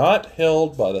militias were not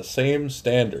held by the same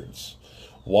standards.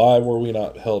 Why were we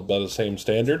not held by the same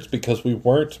standards? Because we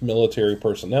weren't military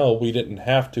personnel. We didn't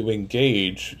have to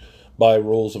engage by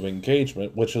rules of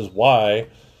engagement, which is why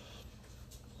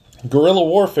guerrilla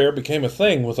warfare became a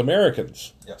thing with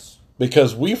Americans. Yes.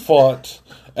 Because we fought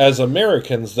as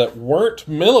Americans that weren't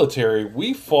military.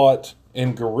 We fought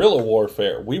in guerrilla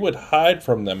warfare. We would hide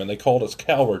from them, and they called us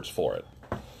cowards for it.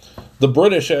 The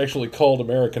British actually called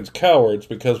Americans cowards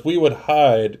because we would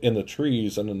hide in the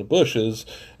trees and in the bushes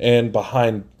and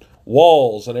behind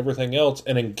walls and everything else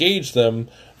and engage them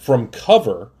from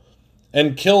cover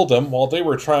and kill them while they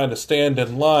were trying to stand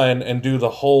in line and do the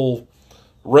whole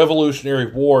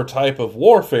Revolutionary War type of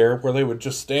warfare where they would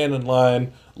just stand in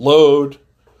line, load,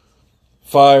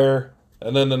 fire,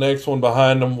 and then the next one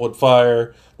behind them would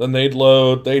fire. Then they'd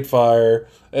load, they'd fire.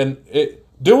 And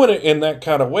doing it in that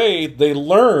kind of way, they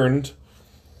learned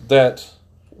that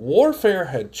warfare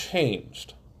had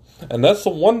changed. And that's the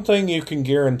one thing you can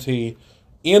guarantee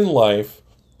in life.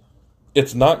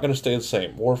 It's not going to stay the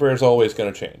same. Warfare is always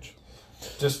going to change.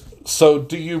 So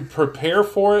do you prepare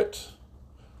for it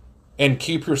and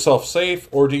keep yourself safe,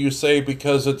 or do you say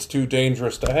because it's too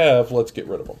dangerous to have, let's get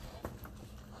rid of them?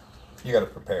 You got to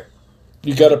prepare.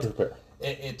 You got to prepare.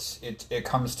 It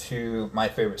comes to my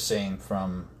favorite saying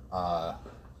from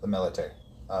the military,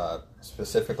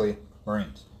 specifically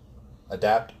Marines: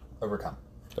 adapt, overcome.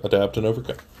 Adapt and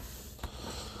overcome.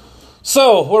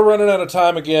 So we're running out of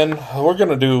time again. We're going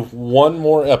to do one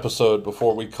more episode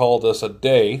before we call this a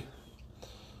day.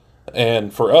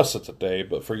 And for us, it's a day,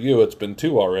 but for you, it's been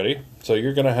 2 already. So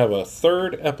you're going to have a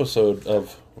 3rd episode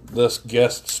of this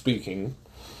guest speaking.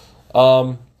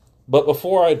 But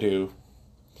before I do,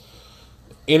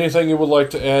 anything you would like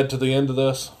to add to the end of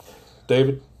this,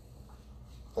 David?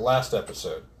 The last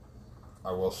episode,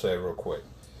 I will say real quick,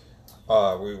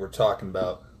 we were talking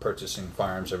about purchasing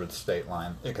firearms over the state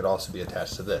line. It could also be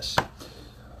attached to this.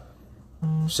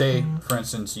 Say, for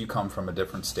instance, you come from a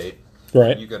different state.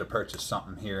 Right. You go to purchase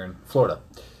something here in Florida.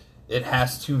 It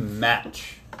has to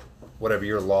match whatever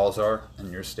your laws are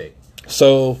in your state.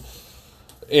 So,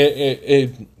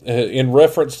 in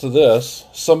reference to this,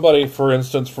 somebody, for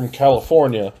instance, from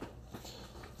California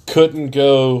couldn't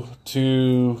go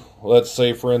to, let's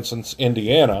say, for instance,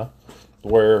 Indiana,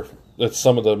 where it's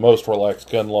some of the most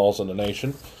relaxed gun laws in the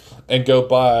nation, and go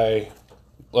buy,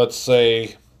 let's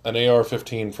say, an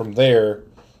AR-15 from there.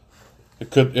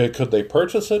 Could they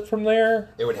purchase it from there?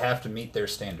 It would have to meet their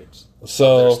standards.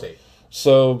 So, their state.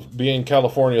 So being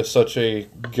California such a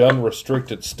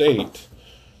gun-restricted state,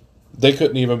 they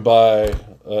couldn't even buy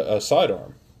a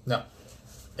sidearm. No.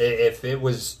 If it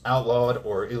was outlawed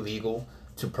or illegal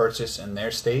to purchase in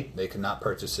their state, they could not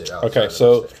purchase it outside Okay, of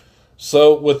their state.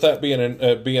 So with that being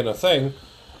a thing,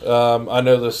 I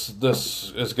know this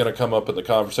is going to come up in the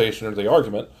conversation or the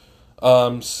argument.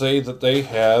 Say that they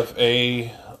have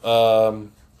a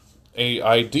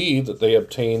ID that they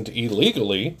obtained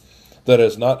illegally, that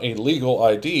is not a legal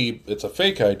ID, it's a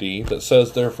fake ID that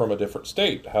says they're from a different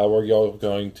state. How are y'all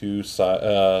going to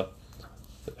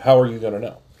how are you going to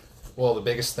know? Well, the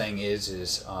biggest thing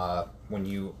is when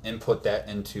you input that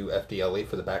into FDLE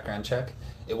for the background check,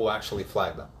 it will actually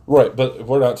flag them. Right, but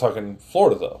we're not talking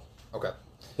Florida though. Okay.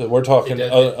 We're talking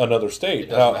another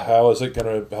state. How is it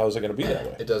going to be that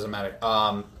way? It doesn't matter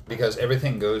because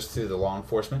everything goes through the law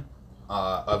enforcement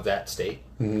of that state.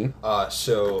 Mm-hmm.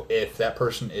 So if that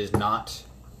person is not,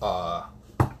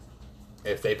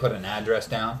 if they put an address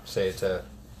down, say it's a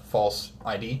false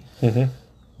ID, mm-hmm.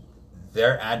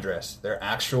 their address, their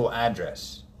actual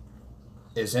address,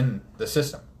 is in the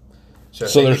system. So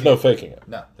there's no faking it?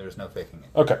 No, there's no faking it.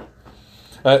 Okay.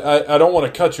 I don't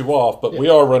want to cut you off, but we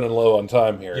are running low on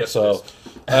time here. Yes, so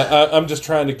I'm just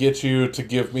trying to get you to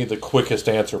give me the quickest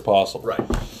answer possible. Right.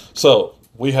 So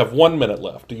we have 1 minute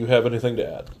left. Do you have anything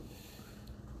to add?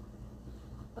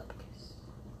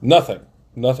 Nothing.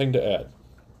 Nothing to add.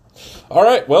 All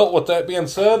right. Well, with that being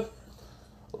said,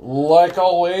 like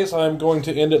always, I'm going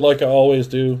to end it like I always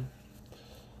do.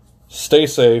 Stay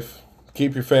safe.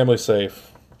 Keep your family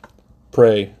safe.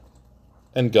 Pray.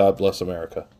 And God bless America.